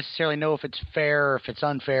 I don't necessarily know if it's fair or if it's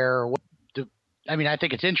unfair or what. I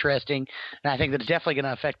think it's interesting, and I think that it's definitely going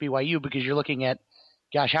to affect BYU because you're looking at,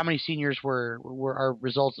 gosh, how many seniors were our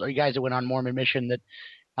results, or guys that went on Mormon mission that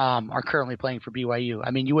are currently playing for BYU? I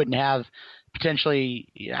mean, you wouldn't have potentially.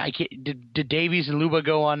 Did Davies and Luba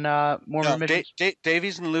go on Mormon mission?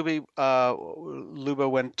 Davies and Luba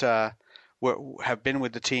went have been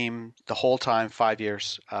with the team the whole time, 5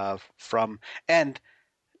 years from. And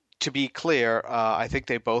to be clear, I think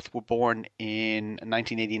they both were born in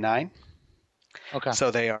 1989. Okay.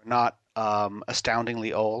 So they are not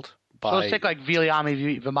astoundingly old. So let's take like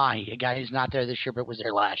Viliami Vimahi, a guy who's not there this year but was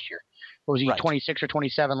there last year. What was he, right, 26 or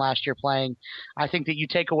 27 last year playing? I think that you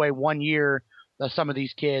take away 1 year of some of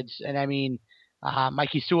these kids, and I mean,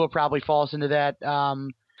 Mikey Sewell probably falls into that. So I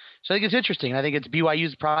think it's interesting. I think it's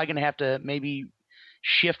BYU's probably going to have to maybe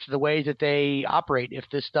shift the way that they operate if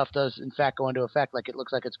this stuff does in fact go into effect like it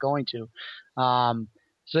looks like it's going to.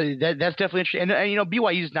 So that's definitely interesting. And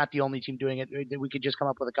BYU is not the only team doing it. We could just come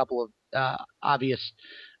up with a couple of obvious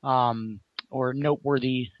or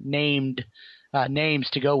noteworthy names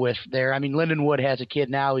to go with there. I mean, Lindenwood has a kid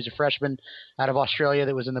now who's a freshman out of Australia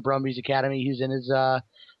that was in the Brumbies Academy. He's in his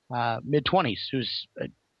mid-20s, who's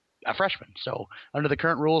a freshman. So under the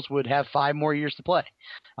current rules would have 5 more years to play.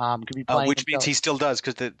 Could be playing which means he still does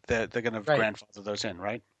because they're going to grandfather those in,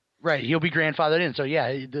 right? Right. He'll be grandfathered in. So,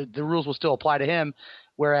 yeah, the rules will still apply to him,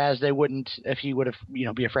 whereas they wouldn't if he would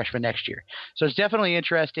have, be a freshman next year. So it's definitely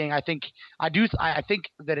interesting. I think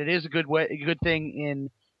that it is a good thing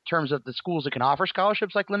in terms of the schools that can offer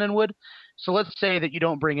scholarships like Lindenwood. So let's say that you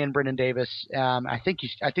don't bring in Brendan Davis. I think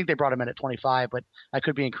they brought him in at 25, but I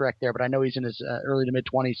could be incorrect there. But I know he's in his early to mid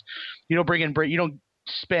 20s. You don't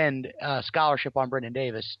spend a scholarship on Brendan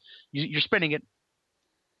Davis. You're spending it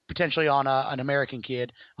potentially on an American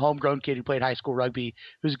kid, a homegrown kid who played high school rugby,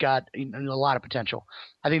 who's got a lot of potential.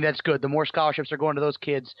 I think that's good. The more scholarships are going to those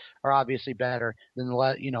kids are obviously better than the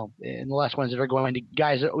less ones that are going to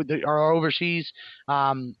guys that are overseas.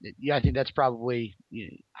 I think that's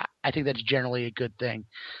I think that's generally a good thing.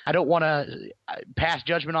 I don't want to pass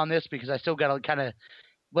judgment on this because I still got to kind of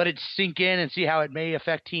let it sink in and see how it may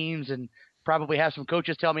affect teams, and probably have some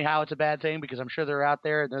coaches tell me how it's a bad thing, because I'm sure they're out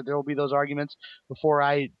there. There will be those arguments before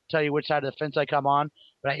I tell you which side of the fence I come on.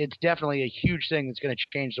 But it's definitely a huge thing that's going to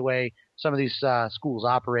change the way some of these schools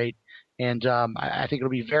operate. And I think it'll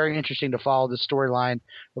be very interesting to follow this storyline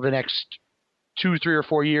over the next 2, 3, or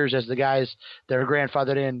 4 years as the guys that are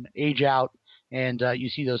grandfathered in age out, and you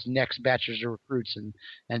see those next batches of recruits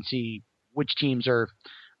and see which teams are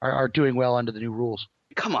doing well under the new rules.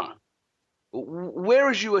 Come on.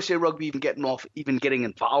 Where is USA Rugby even getting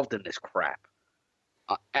involved in this crap?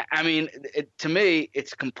 I mean, to me,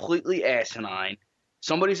 it's completely asinine.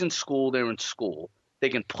 Somebody's in school, they're in school. They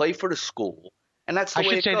can play for the school, and that's the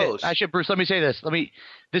way it goes. Bruce, let me say this.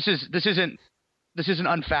 This isn't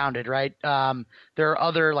unfounded, right? There are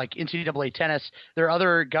other, like NCAA tennis. There are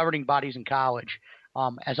other governing bodies in college,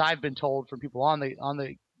 as I've been told from people on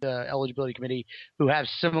the eligibility committee who have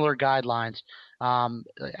similar guidelines.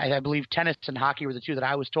 I believe tennis and hockey were the two that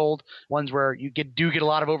I was told. Ones where you do get a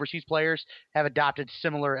lot of overseas players have adopted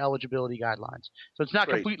similar eligibility guidelines. So it's not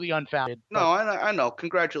completely unfounded. No, I know.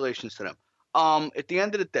 Congratulations to them. At the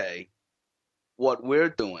end of the day, what we're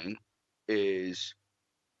doing is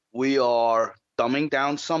we are dumbing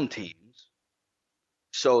down some teams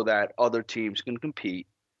so that other teams can compete,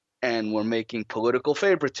 and we're making political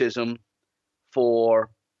favoritism for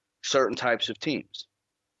certain types of teams.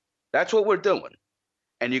 That's what we're doing.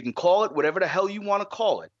 And you can call it whatever the hell you want to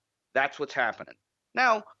call it. That's what's happening.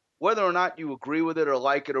 Now, whether or not you agree with it or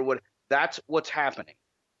like it or what, that's what's happening.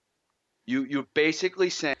 You're basically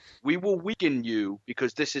saying we will weaken you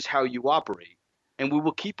because this is how you operate, and we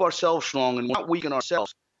will keep ourselves strong and not weaken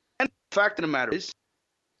ourselves. And the fact of the matter is,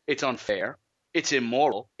 it's unfair, it's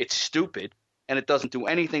immoral, it's stupid, and it doesn't do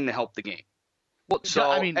anything to help the game. Well, so,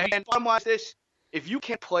 I mean, and bottom line is this: if you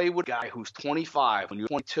can't play with a guy who's 25 when you're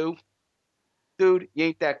 22, dude, you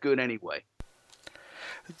ain't that good anyway.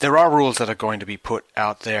 There are rules that are going to be put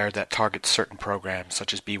out there that target certain programs,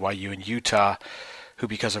 such as BYU and Utah, who,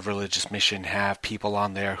 because of religious mission, have people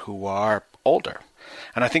on there who are older.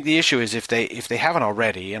 And I think the issue is if they haven't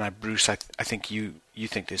already, and Bruce, I think you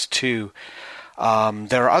think this too,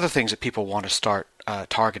 there are other things that people want to start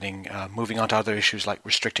targeting, moving on to other issues like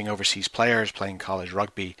restricting overseas players playing college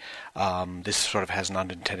rugby. This sort of has an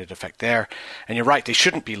unintended effect there. And you're right, they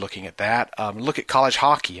shouldn't be looking at that. Look at college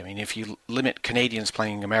hockey. I mean, if you limit Canadians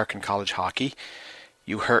playing American college hockey,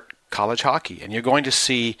 you hurt college hockey. And you're going to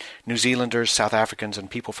see New Zealanders, South Africans, and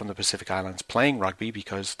people from the Pacific Islands playing rugby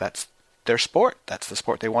because that's their sport. That's the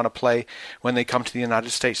sport they want to play when they come to the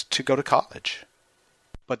United States to go to college.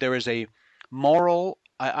 But there is a moral,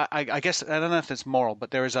 I guess, I don't know if it's moral,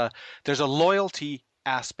 but there's a loyalty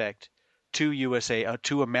aspect to USA,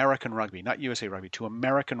 to American rugby, not USA rugby, to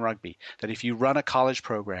American rugby, that if you run a college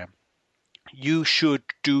program, you should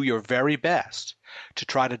do your very best to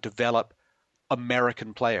try to develop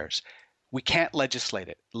American players. We can't legislate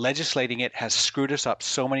it. Legislating it has screwed us up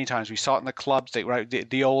so many times. We saw it in the clubs,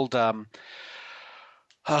 the old the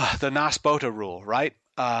NASBOTA rule, right?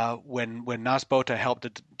 When NASBOTA helped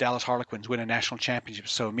the Dallas Harlequins win a national championship,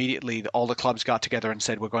 so immediately all the clubs got together and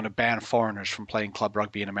said, we're going to ban foreigners from playing club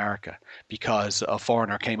rugby in America because a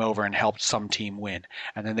foreigner came over and helped some team win.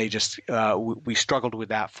 And then they just we struggled with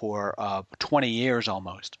that for 20 years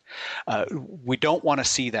almost. We don't want to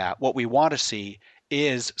see that. What we want to see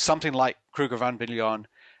is something like Kruger van Biljon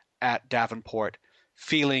at Davenport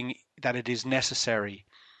feeling that it is necessary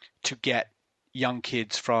to get young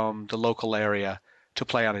kids from the local area to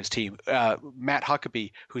play on his team. Matt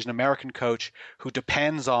Huckabee, who's an American coach who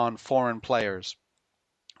depends on foreign players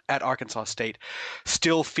at Arkansas State,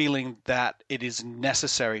 still feeling that it is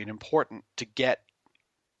necessary and important to get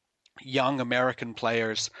young American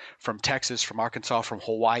players from Texas, from Arkansas, from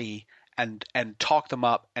Hawaii, and talk them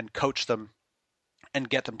up and coach them and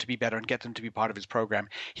get them to be better and get them to be part of his program.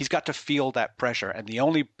 He's got to feel that pressure. And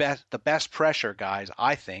the best pressure, guys,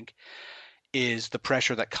 I think, is the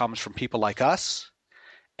pressure that comes from people like us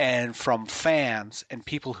And from fans and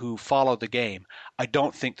people who follow the game, I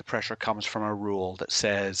don't think the pressure comes from a rule that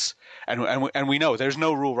says, and we know there's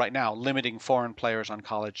no rule right now limiting foreign players on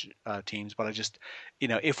college teams. But I just,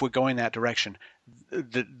 if we're going that direction,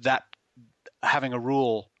 that having a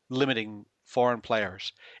rule limiting foreign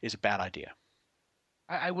players is a bad idea.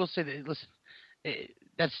 I will say that, listen,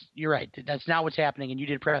 you're right. That's not what's happening, and you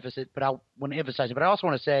did preface it, but I want to emphasize it. But I also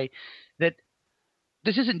want to say that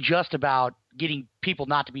this isn't just about getting people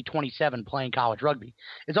not to be 27 playing college rugby.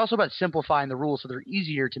 It's also about simplifying the rules so they're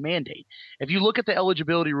easier to mandate. If you look at the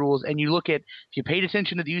eligibility rules and you look at, if you paid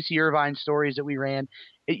attention to the UC Irvine stories that we ran,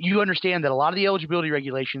 you understand that a lot of the eligibility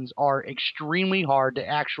regulations are extremely hard to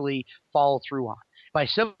actually follow through on. By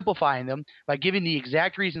simplifying them, by giving the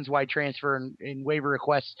exact reasons why transfer and waiver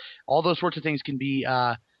requests, all those sorts of things can be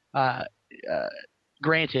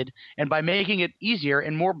granted, and by making it easier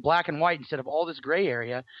and more black and white instead of all this gray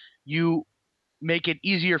area, you make it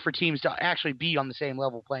easier for teams to actually be on the same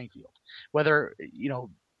level playing field, whether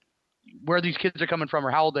where these kids are coming from or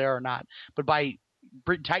how old they are or not. But by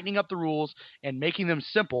tightening up the rules and making them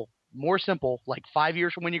simple, more simple, like 5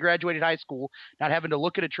 years from when you graduated high school, not having to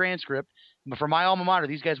look at a transcript. But for my alma mater,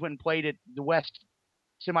 these guys went and played at the West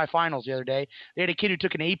semifinals the other day. They had a kid who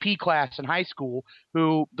took an AP class in high school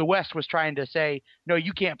who the West was trying to say, no,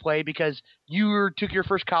 you can't play because you took your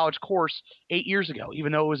first college course 8 years ago,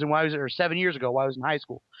 even though it was or 7 years ago while I was in high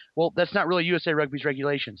school. Well, that's not really USA Rugby's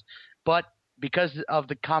regulations. But because of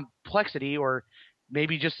the complexity or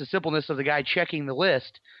maybe just the simpleness of the guy checking the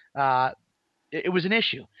list, it was an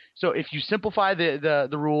issue. So if you simplify the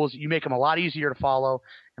rules, you make them a lot easier to follow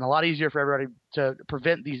and a lot easier for everybody to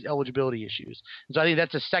prevent these eligibility issues. And so I think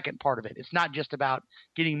that's the second part of it. It's not just about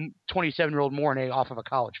getting 27-year-old Mornay off of a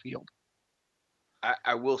college field.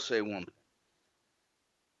 I will say one thing.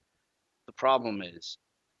 The problem is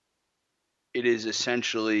it is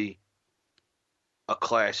essentially a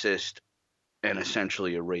classist and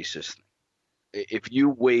essentially a racist thing. If you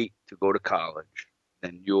wait to go to college,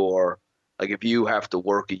 then you're like, if you have to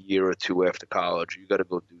work a year or two after college, you got to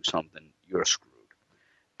go do something, you're screwed.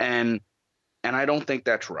 And I don't think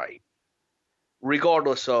that's right.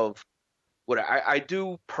 Regardless of what I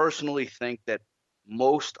do personally think that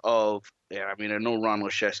most of, I know Ron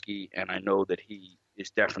Leschewski, and I know that he is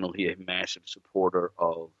definitely a massive supporter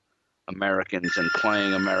of Americans and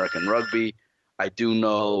playing American rugby. I do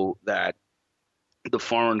know that the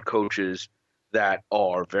foreign coaches that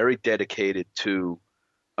are very dedicated to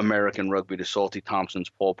American rugby, the Salty Thompsons,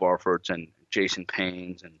 Paul Barfords, and Jason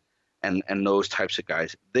Paynes, and those types of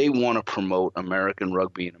guys, they want to promote American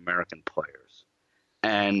rugby and American players.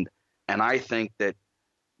 And I think that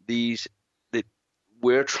that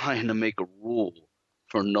we're trying to make a rule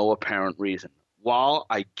for no apparent reason. While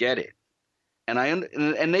I get it,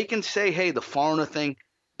 and they can say, hey, the foreigner thing,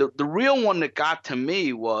 the real one that got to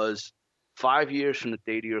me was 5 years from the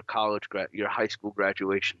date of your high school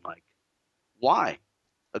graduation. Like, why?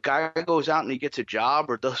 A guy goes out and he gets a job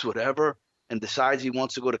or does whatever and decides he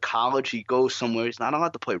wants to go to college. He goes somewhere. He's not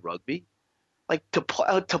allowed to play rugby. Like, to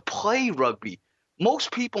play rugby,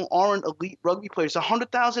 most people aren't elite rugby players.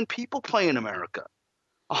 100,000 people play in America.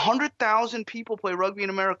 100,000 people play rugby in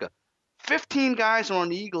America. 15 guys are on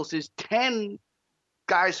the Eagles. There's 10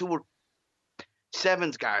 guys who were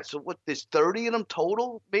sevens guys. So what? There's 30 of them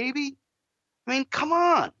total, maybe. I mean, come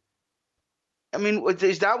on. I mean,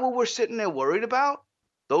 is that what we're sitting there worried about?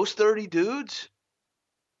 Those 30 dudes?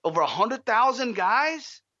 Over 100,000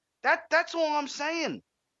 guys? That's all I'm saying.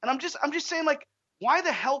 And I'm just saying, like, when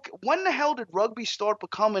the hell did rugby start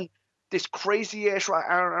becoming this crazy ass?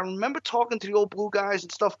 I remember talking to the old Blue guys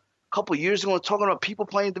and stuff a couple of years ago, talking about people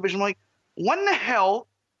playing division. Like, when the hell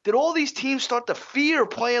did all these teams start to fear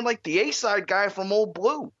playing like the A-side guy from Old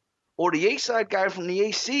Blue or the A-side guy from the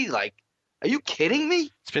AC? Like, are you kidding me?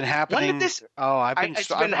 It's been happening. When did this? It's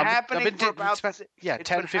been happening for about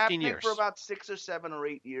 10, 15 years. For about 6 or 7 or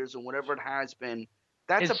 8 years or whatever it has been.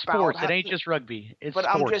 That's it's about sports. It ain't just rugby. It's but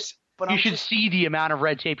sports. You should see the amount of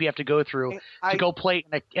red tape you have to go through to go play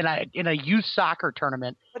in a youth soccer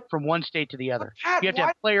tournament from one state to the other. Pat, you have to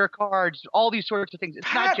have player cards, all these sorts of things.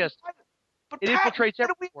 It's not just it infiltrates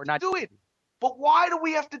everywhere. Not do it. But why do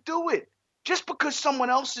we have to do it? Just because someone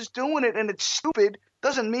else is doing it and it's stupid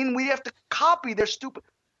doesn't mean we have to copy their stupid.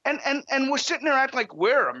 And we're sitting there acting like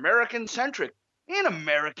we're American centric. We ain't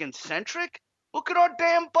American centric. Look at our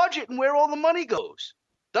damn budget and where all the money goes.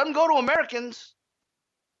 Doesn't go to Americans.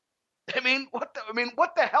 I mean, what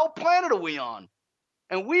the hell planet are we on?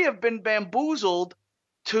 And we have been bamboozled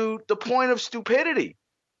to the point of stupidity.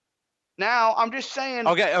 Now I'm just saying.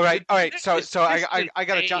 Okay, all right. So I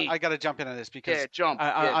gotta consistency. I gotta jump into this because Yeah, jump.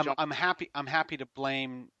 I'm happy to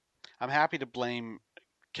blame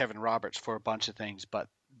Kevin Roberts for a bunch of things, but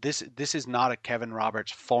this is not a Kevin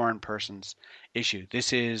Roberts foreign person's issue.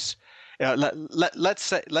 This is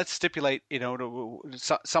let's stipulate,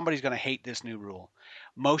 somebody's going to hate this new rule.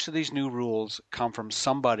 Most of these new rules come from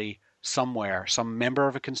somebody somewhere, some member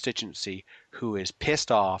of a constituency who is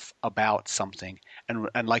pissed off about something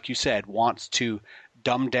and like you said, wants to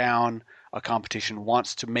dumb down a competition,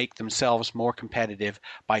 wants to make themselves more competitive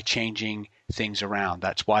by changing things around.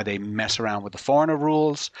 That's why they mess around with the foreigner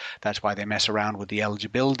rules. That's why they mess around with the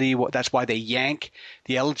eligibility. That's why they yank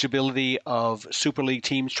the eligibility of Super League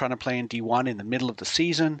teams trying to play in D1 in the middle of the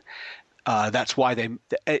season. That's why they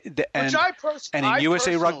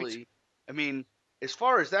USA Rugby. I mean, as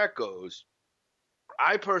far as that goes,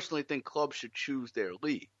 I personally think clubs should choose their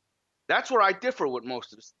league. That's where I differ with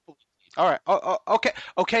most of the. All right.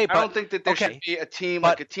 Okay. But I don't think that there should be a team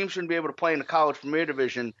a team shouldn't be able to play in the college premier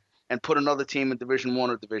division and put another team in Division 1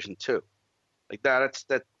 or Division 2. Like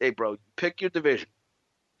that. Hey, bro, pick your division.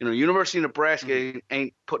 University of Nebraska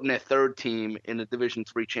ain't putting their third team in the Division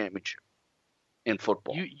 3 championship in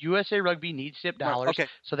football. USA Rugby needs SIP dollars,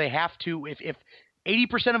 so they have to. If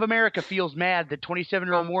 80% of America feels mad that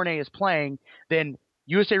 27-year-old Mornay is playing, then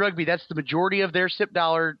USA Rugby, that's the majority of their SIP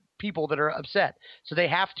dollar people that are upset. So they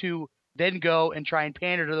have to then go and try and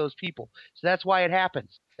pander to those people. So that's why it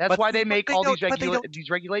happens. That's why they make all these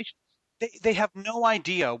regulations. They have no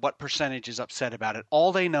idea what percentage is upset about it.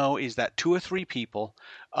 All they know is that 2 or 3 people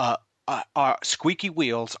are squeaky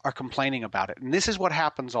wheels are complaining about it. And this is what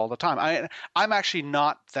happens all the time. I'm actually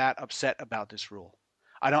not that upset about this rule.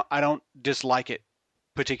 I don't dislike it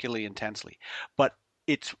particularly intensely. But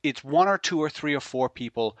it's 1 or 2 or 3 or 4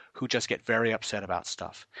 people who just get very upset about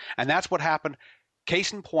stuff. And that's what happened.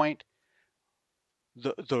 Case in point,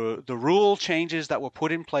 the rule changes that were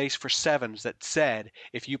put in place for sevens that said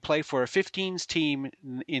if you play for a 15s team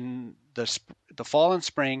in the fall and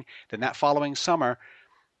spring, then that following summer,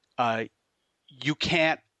 you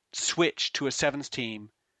can't switch to a sevens team.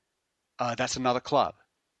 That's another club.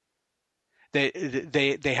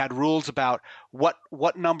 They had rules about what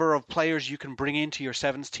number of players you can bring into your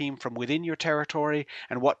sevens team from within your territory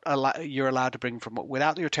and what you're allowed to bring from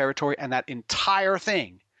without your territory, and that entire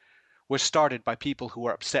thing was started by people who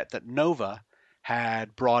were upset that Nova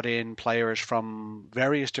had brought in players from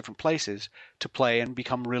various different places to play and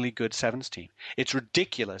become really good sevens team. It's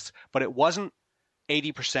ridiculous, but it wasn't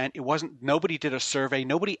 80%. It wasn't. Nobody did a survey.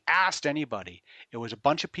 Nobody asked anybody. It was a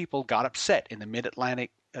bunch of people got upset in the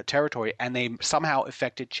Mid-Atlantic territory, and they somehow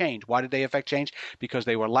affected change. Why did they affect change? Because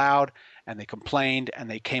they were loud and they complained and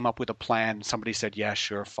they came up with a plan. Somebody said, "Yeah,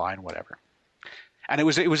 sure, fine, whatever." And it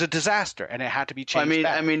was a disaster, and it had to be changed.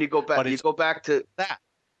 I mean, you go back to that.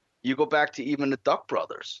 You go back to even the Duck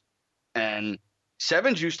brothers, and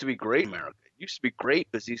sevens used to be great in America. It used to be great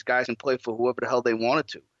because these guys can play for whoever the hell they wanted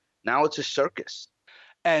to. Now it's a circus.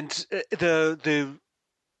 And the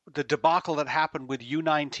debacle that happened with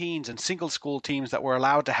U19s and single school teams that were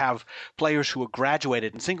allowed to have players who were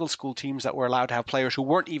graduated and single school teams that were allowed to have players who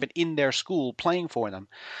weren't even in their school playing for them,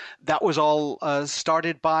 that was all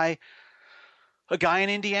started by a guy in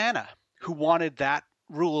Indiana who wanted that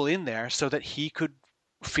rule in there so that he could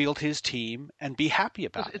field his team and be happy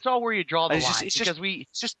about it. It's all where you draw the line.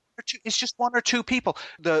 It's just 1 or 2 people.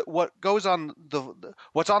 What's on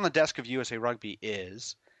the desk of USA Rugby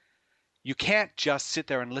is you can't just sit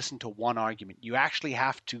there and listen to one argument. You actually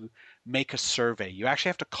have to make a survey. You actually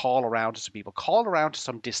have to call around to some people. Call around to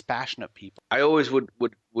some dispassionate people. I always would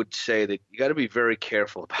say that you got to be very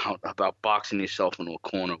careful about boxing yourself into a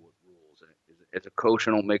corner with rules. As a coach,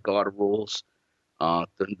 I don't make a lot of rules.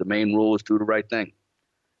 The main rule is do the right thing.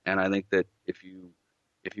 And I think that if you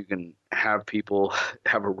can have people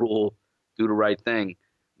have a rule, do the right thing,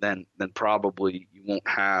 then probably you won't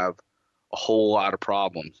have a whole lot of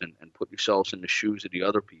problems and put yourselves in the shoes of the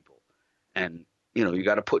other people. And, you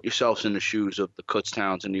got to put yourselves in the shoes of the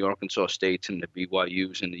Kutztowns and the Arkansas States and the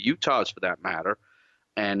BYUs and the Utahs for that matter.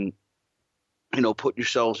 And, put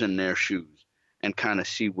yourselves in their shoes and kind of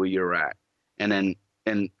see where you're at. And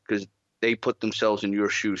because they put themselves in your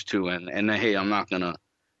shoes too. And hey, I'm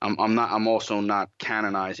also not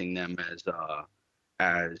canonizing them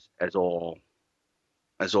as all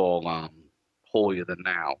holier than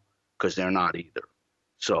thou, because they're not either.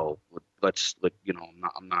 So I'm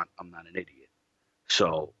not an idiot.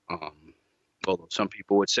 So although some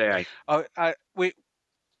people would say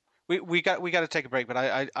we got to take a break, but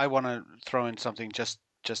I want to throw in something just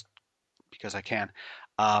because I can.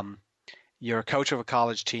 you're a coach of a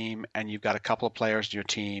college team and you've got a couple of players in your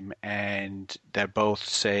team and they're both,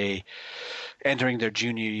 say, entering their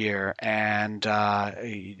junior year, and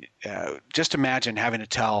just imagine having to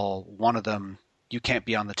tell one of them you can't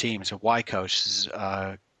be on the team. So why, coach?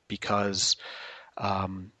 Because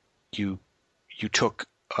you took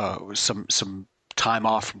some time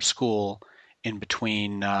off from school in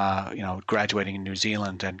between graduating in New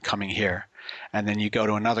Zealand and coming here. And then you go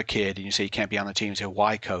to another kid and you say you can't be on the team. You say,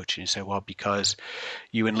 why, coach? And you say, well, because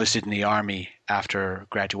you enlisted in the Army after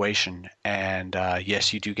graduation, and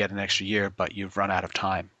yes, you do get an extra year, but you've run out of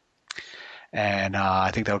time. And I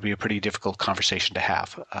think that would be a pretty difficult conversation to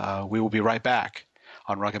have. We will be right back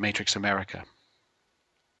on Rugged Matrix America.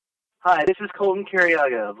 Hi, this is Colton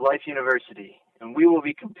Cariaga of Life University, and we will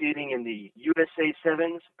be competing in the USA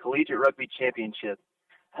Sevens Collegiate Rugby Championship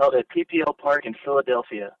held at PPL Park in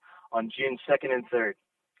Philadelphia on June 2nd and 3rd.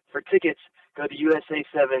 For tickets, go to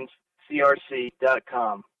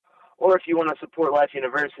usasevenscrc.com. Or if you want to support Life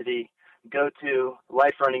University, go to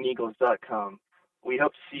liferunningeagles.com. We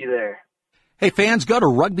hope to see you there. Hey fans, go to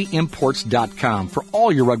rugbyimports.com for all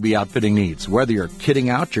your rugby outfitting needs. Whether you're kitting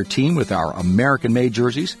out your team with our American-made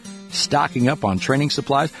jerseys, stocking up on training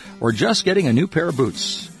supplies, or just getting a new pair of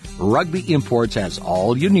boots, Rugby Imports has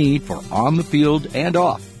all you need for on the field and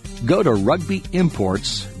off. Go to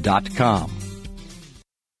rugbyimports.com.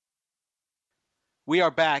 We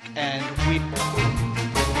are back, and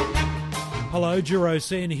Hello, Jero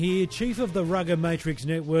Sen here, Chief of the Rugged Matrix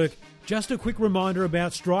Network. Just a quick reminder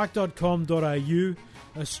about strike.com.au,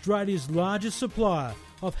 Australia's largest supplier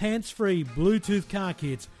of hands-free Bluetooth car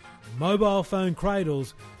kits, mobile phone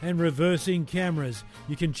cradles and reversing cameras.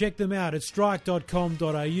 You can check them out at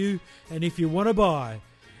strike.com.au, and if you want to buy,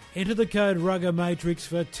 enter the code RUGGERMATRIX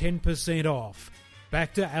for 10% off.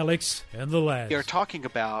 Back to Alex and the lads. we are talking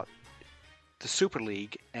about the Super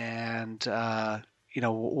League, and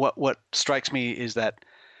what strikes me is that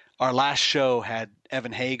our last show had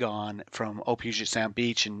Evan Haig on from Puget Sound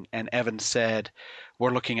Beach, and Evan said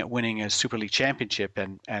we're looking at winning a Super League championship,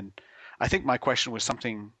 and I think my question was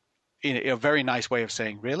something in a very nice way of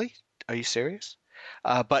saying, really? Are you serious?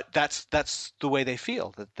 But that's the way they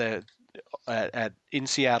feel, that in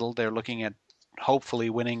Seattle they're looking at hopefully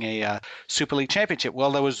winning a Super League championship.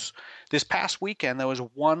 Well, this past weekend there was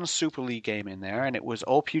one Super League game in there, and it was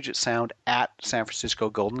Puget Sound at San Francisco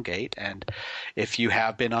Golden Gate. And if you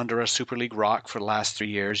have been under a Super League rock for the last 3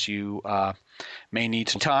 years, you may need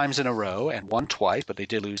 2 times in a row, and won twice, but they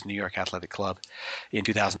did lose New York Athletic Club in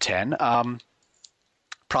 2010.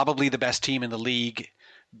 Probably the best team in the league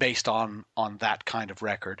based on that kind of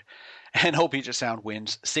record. And Puget Sound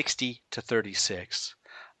wins 60-36.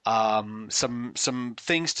 Some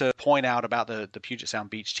things to point out about the Puget Sound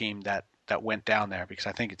Beach team that went down there, because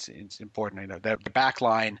I think it's important. The back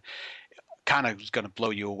line kind of is going to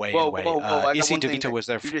blow you away. Whoa. Izzy DeVito was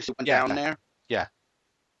there. You just went down there? Yeah.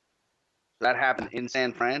 That happened in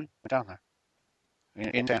San Fran? Went down there.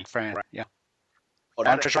 In San Fran, right. Yeah. Oh,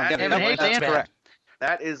 That's correct.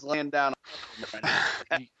 That is laying down.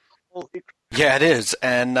 Yeah, it is.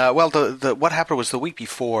 And, what happened was the week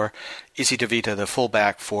before, Izzy DeVita, the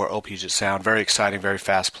fullback for Puget Sound, very exciting, very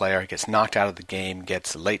fast player, gets knocked out of the game,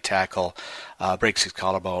 gets a late tackle, breaks his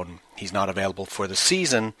collarbone. He's not available for the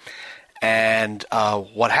season. And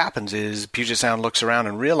what happens is Puget Sound looks around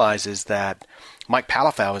and realizes that Mike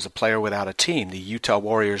Palafau is a player without a team. The Utah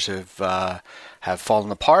Warriors have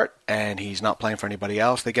fallen apart, and he's not playing for anybody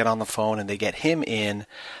else. They get on the phone and they get him in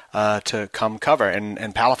to come cover. And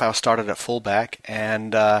Palafau started at fullback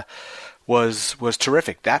and was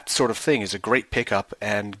terrific. That sort of thing is a great pickup,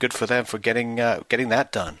 and good for them for getting that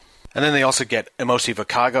done. And then they also get Emosi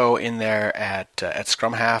Vakago in there at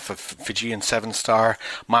scrum half, a Fijian 7-star.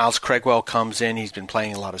 Miles Cregwell comes in. He's been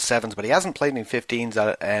playing a lot of 7s, but he hasn't played any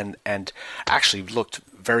 15s and actually looked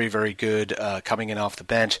very, very good coming in off the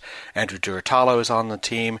bench. Andrew Duratalo is on the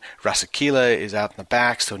team. Rasakila is out in the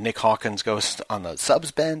back, so Nick Hawkins goes on the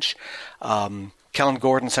subs bench. Kellen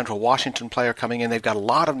Gordon, Central Washington player, coming in. They've got a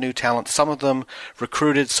lot of new talent, some of them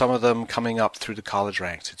recruited, some of them coming up through the college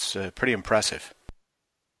ranks. It's pretty impressive.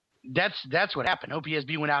 That's what happened.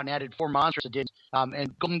 OPSB went out and added 4 monsters. It did,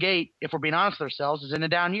 and Golden Gate, if we're being honest with ourselves, is in a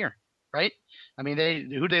down year, right? I mean,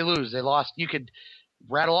 who'd they lose? They lost. You could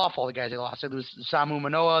rattle off all the guys they lost. They lose Samu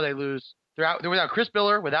Manoa. They're without Chris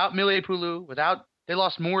Biller, without Mile Pulu, they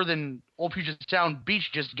lost more than Old Puget Sound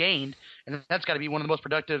Beach just gained, and that's got to be one of the most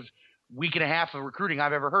productive week and a half of recruiting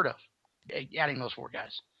I've ever heard of. Adding those 4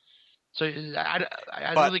 guys. So I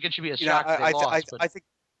don't think it should be a shock that they lost.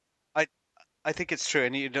 I think it's true,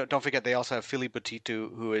 and you don't forget they also have Philippe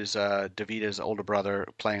Butitu, who is Davita's older brother,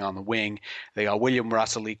 playing on the wing. They got William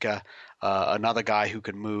Rasalika, another guy who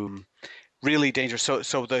can move, really dangerous.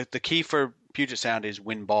 So the key for Puget Sound is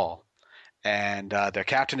win ball, and their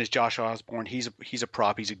captain is Josh Osborne. He's a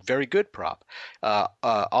prop. He's a very good prop.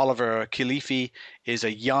 Oliver Kilifi is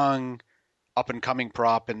a young, up and coming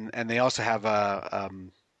prop, and they also have I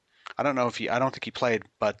don't think he played,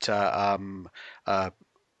 but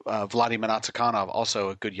Vladimir Natsakanov, also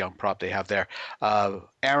a good young prop they have there.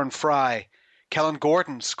 Aaron Fry, Kellen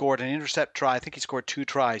Gordon scored an intercept try. I think he scored 2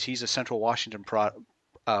 tries. He's a Central Washington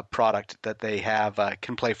product that they have,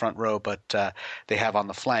 can play front row, but they have on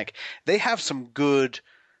the flank. They have some good,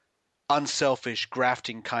 unselfish,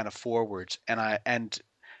 grafting kind of forwards, and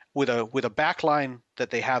with a back line that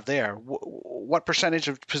they have there, what percentage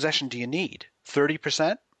of possession do you need?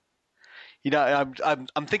 30%?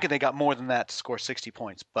 I'm thinking they got more than that to score 60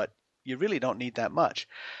 points, but you really don't need that much.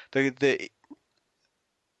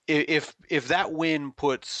 If that win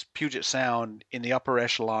puts Puget Sound in the upper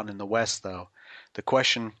echelon in the West, though, the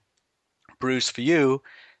question, Bruce, for you,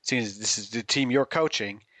 since this is the team you're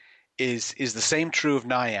coaching, is the same true of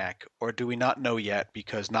Nyack, or do we not know yet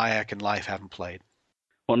because Nyack and Life haven't played?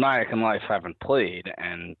 Well, Nyack and Life haven't played,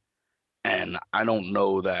 and I don't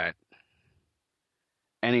know that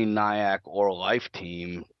any Nyack or Life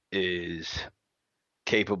team is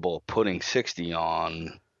capable of putting 60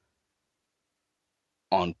 on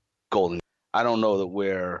Golden. I don't know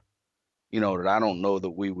that I don't know that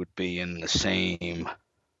we would be in the same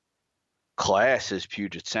class as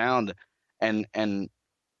Puget Sound. And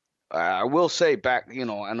I will say back,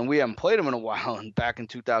 and we haven't played them in a while, and back in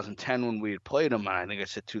 2010 when we had played them, and I think I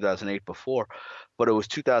said 2008 before, but it was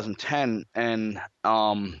 2010, and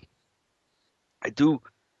I do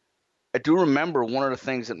remember one of the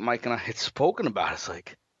things that Mike and I had spoken about. It's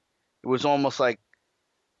like, it was almost like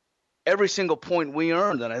every single point we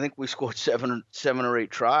earned, and I think we scored seven or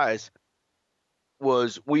eight tries,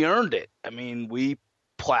 was we earned it. I mean, we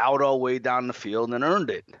plowed our way down the field and earned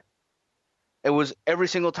it. It was every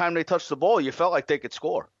single time they touched the ball, you felt like they could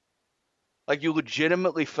score. Like, you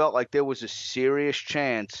legitimately felt like there was a serious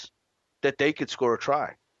chance that they could score a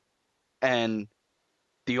try. And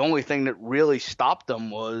the only thing that really stopped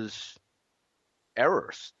them was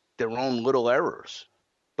errors, their own little errors.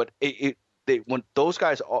 But when those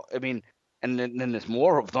guys, I mean, and then there's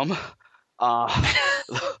more of them.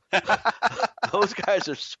 Those guys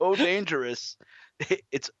are so dangerous.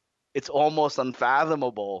 It's almost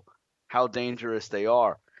unfathomable how dangerous they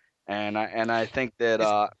are. And I think that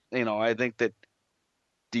I think that,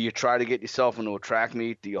 do you try to get yourself into a track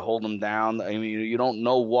meet? Do you hold them down? I mean, you don't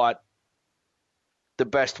know what the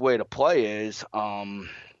best way to play is.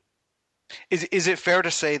 Is it fair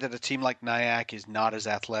to say that a team like Nyack is not as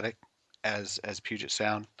athletic as Puget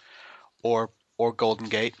Sound or Golden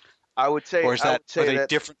Gate? I would say, or are they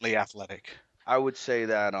differently athletic? I would say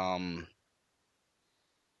that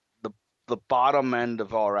the bottom end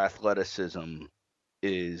of our athleticism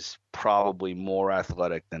is probably more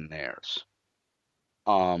athletic than theirs.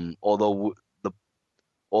 Although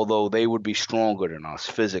they would be stronger than us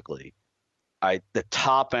physically, the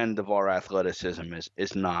top end of our athleticism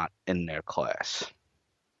is not in their class.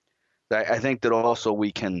 I think that also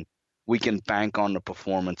we can bank on the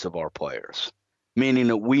performance of our players, meaning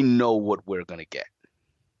that we know what we're going to get.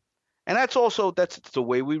 And that's the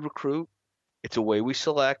way we recruit. It's the way we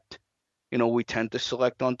select. We tend to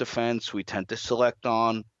select on defense. We tend to select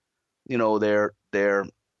on, their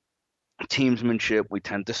teamsmanship. We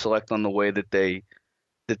tend to select on the way that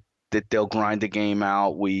they'll grind the game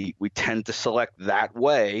out. We tend to select that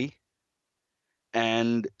way.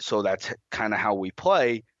 And so that's kind of how we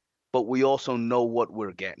play, but we also know what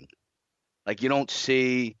we're getting. Like, you don't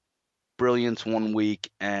see brilliance one week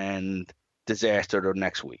and disaster the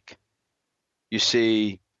next week. You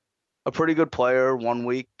see a pretty good player one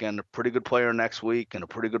week and a pretty good player next week and a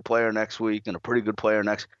pretty good player next week and a pretty good player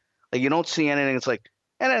next. Like, you don't see anything. It's like,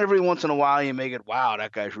 and then every once in a while you make it, wow,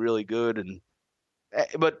 that guy's really good.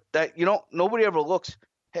 But that, nobody ever looks,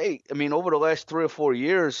 hey, I mean, over the last 3 or 4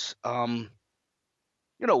 years,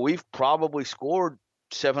 we've probably scored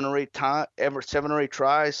 7 or 8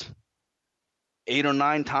 tries, 8 or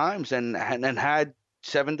 9 times, and had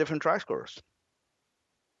 7 different try scorers.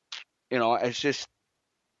 It's just,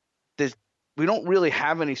 we don't really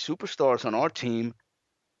have any superstars on our team.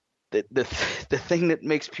 The thing that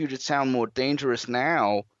makes Puget Sound more dangerous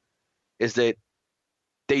now is that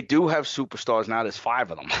they do have superstars now. There's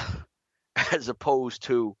 5 of them, as opposed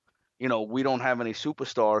to, we don't have any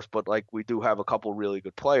superstars, but like we do have a couple really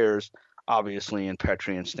good players, obviously in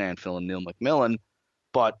Petrie and Stanfill and Neil McMillan.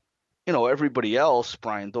 But everybody else,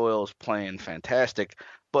 Brian Doyle is playing fantastic.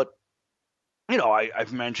 But,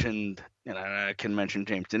 I've mentioned, and I can mention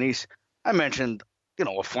James Denise. I mentioned, a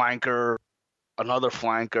flanker, another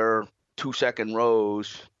flanker, 2 second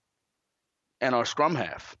rows, and our scrum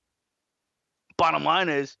half. Bottom line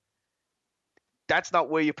is, that's not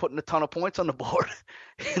where you're putting a ton of points on the board.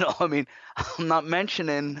 I'm not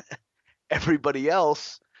mentioning everybody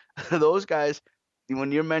else. Those guys,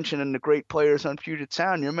 when you're mentioning the great players on Puget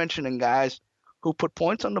Sound, you're mentioning guys who put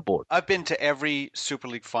points on the board. I've been to every Super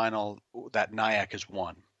League final that Nyack has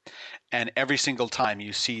won, and every single time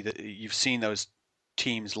you've seen those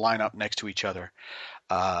teams line up next to each other.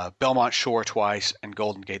 Belmont Shore twice and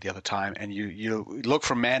Golden Gate the other time, and you look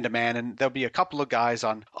from man to man, and there'll be a couple of guys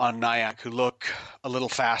on Nyack who look a little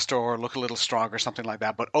faster or look a little stronger, something like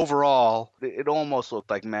that. But overall, it almost looked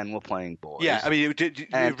like men were playing boys. Yeah,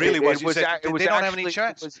 it really was. They don't have any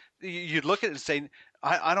chance. You'd look at it and say,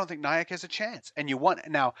 I don't think Nyack has a chance. And you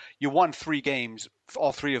won 3 games,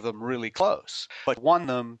 all 3 of them really close, but won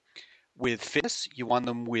them with fitness. You won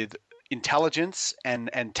them with intelligence and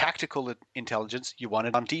tactical intelligence. You won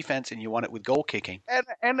it on defense, and you won it with goal kicking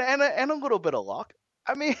and a little bit of luck.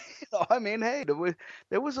 Hey,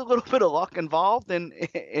 there was a little bit of luck involved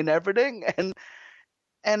in everything,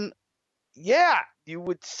 and yeah, you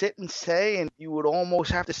would sit and say, and you would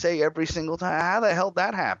almost have to say every single time, how the hell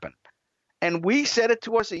that happened? And we said it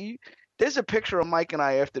to us. There's a picture of Mike and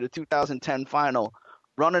I after the 2010 final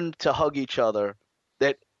running to hug each other.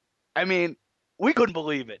 We couldn't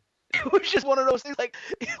believe it. It was just one of those things like,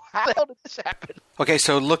 how the hell did this happen? Okay,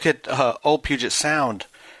 so look at Old Puget Sound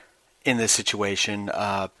in this situation.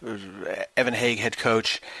 Evan Haig, head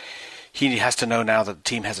coach, he has to know now that the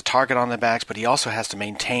team has a target on their backs, but he also has to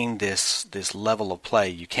maintain this level of play.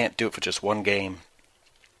 You can't do it for just one game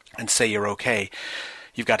and say you're okay.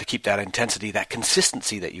 You've got to keep that intensity, that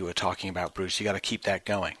consistency that you were talking about, Bruce. You got to keep that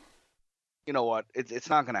going. You know what? It's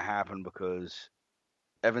not going to happen because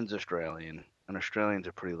Evan's Australian. And Australians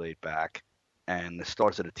are pretty laid back, and the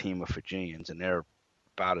stars of the team are Fijians, and they're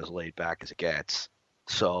about as laid back as it gets.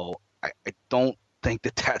 So I don't think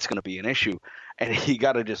that that's going to be an issue. And you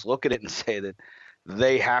got to just look at it and say that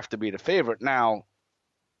they have to be the favorite. Now,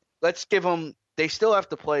 let's give them – they still have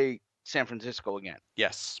to play San Francisco again.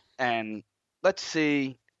 Yes. And let's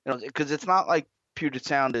see – because it's not like Puget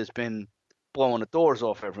Sound has been blowing the doors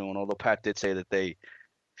off everyone, although Pat did say that they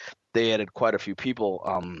added quite a few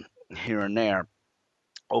people here and there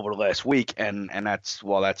over the last week, and that's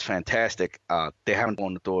fantastic. They haven't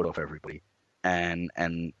blown the door off everybody, and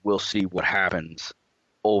we'll see what happens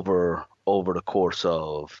over the course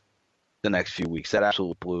of the next few weeks. That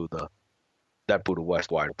absolutely blew the West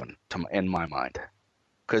wide open in my mind,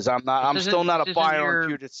 because I'm still not a buyer on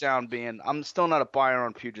Puget Sound being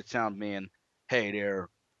hey, they're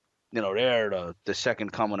the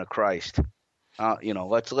second coming of Christ.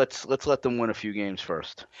 Let's let them win a few games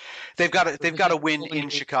first. They've got to win in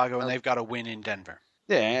Chicago, and they've got to win in Denver.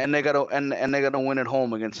 Yeah, and they got to win at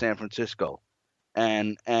home against San Francisco,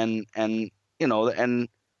 and they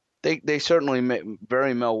certainly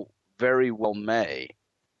very well may,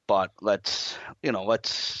 but let's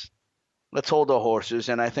hold our horses.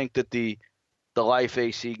 And I think that the Life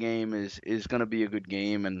AC game is going to be a good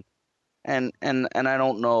game, and I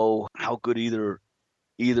don't know how good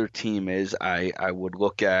either team is. I would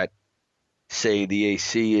look at, say, the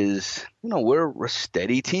AC is, we're a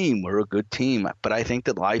steady team. We're a good team. But I think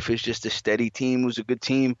that Life is just a steady team who's a good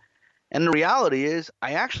team. And the reality is,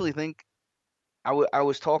 I actually think I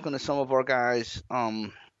was talking to some of our guys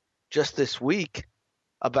just this week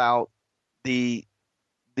about the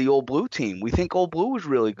Old Blue team. We think Old Blue is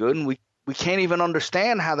really good, and we can't even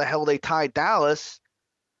understand how the hell they tied Dallas.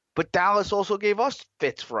 But Dallas also gave us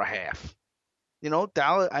fits for a half.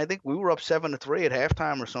 Dallas, I think we were up 7-3 at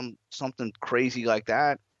halftime or something crazy like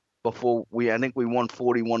that. Before I think we won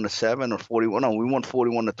 41-7 or 41. No, we won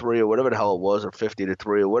 41-3 or whatever the hell it was, or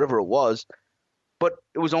 50-3 or whatever it was. But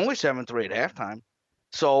it was only 7-3 at halftime.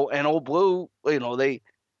 So, and Old Blue,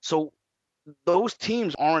 so those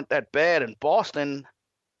teams aren't that bad. And Boston,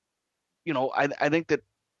 I think that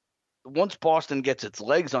once Boston gets its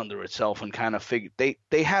legs under itself and kind of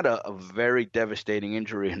they had a very devastating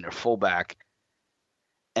injury in their fullback.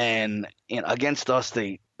 And against us,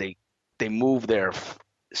 they moved their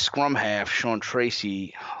scrum half, Sean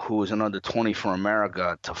Tracy, who was an under 20 for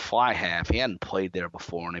America, to fly half. He hadn't played there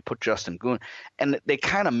before, and they put Justin Goon, and they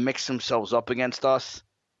kind of mixed themselves up against us,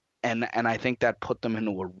 and I think that put them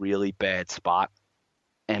into a really bad spot.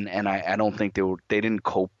 And I don't think they didn't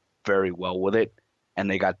cope very well with it, and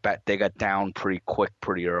they got down pretty quick,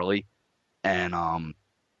 pretty early, and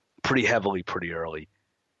pretty heavily, pretty early.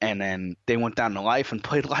 And then they went down to Life and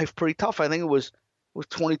played Life pretty tough. I think it was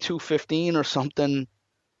 22-15 or something,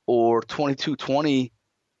 or 22-20,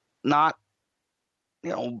 not,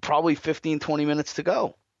 probably 15, 20 minutes to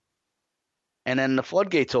go. And then the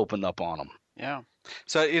floodgates opened up on them. Yeah.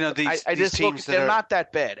 So, these just teams they're not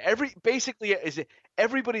that bad.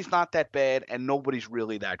 Everybody's not that bad, and nobody's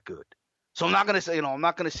really that good. So I'm not going to say, I'm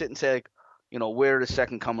not going to sit and say, we're the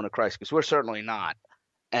second coming of Christ, because we're certainly not.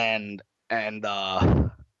 And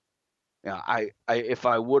if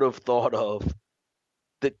I would have thought of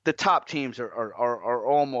the top teams are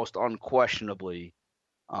almost unquestionably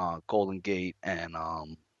Golden Gate and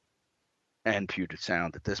Puget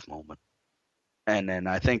Sound at this moment. And then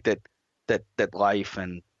I think that Life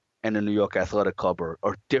and the New York Athletic Club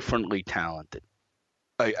are differently talented.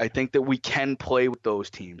 I think that we can play with those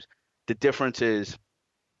teams. The difference is,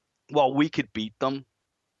 while we could beat them,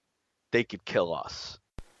 they could kill us.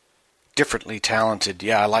 Differently talented.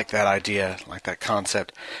 Yeah, I like that idea, I like that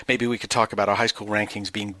concept. Maybe we could talk about our high school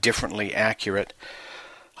rankings being differently accurate.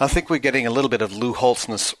 I think we're getting a little bit of Lou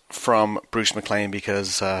Holtzness from Bruce McLean,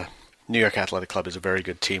 because New York Athletic Club is a very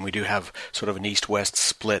good team. We do have sort of an east-west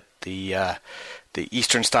split, the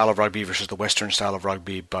eastern style of rugby versus the western style of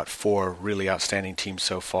rugby, but 4 really outstanding teams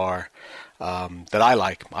so far that I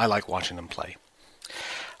like. I like watching them play.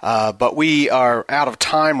 But we are out of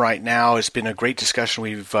time right now. It's been a great discussion.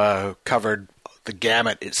 We've covered the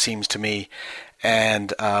gamut, it seems to me,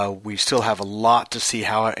 and we still have a lot to see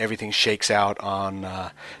how everything shakes out on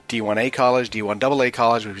D1A college, D1AA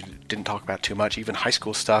college, which we didn't talk about too much, even high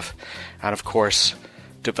school stuff, and of course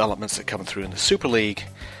developments that come through in the Super League,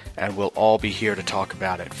 and we'll all be here to talk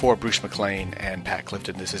about it. For Bruce McLean and Pat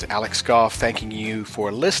Clifton, this is Alex Goff thanking you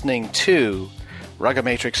for listening to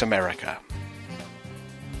Rugamatrix America.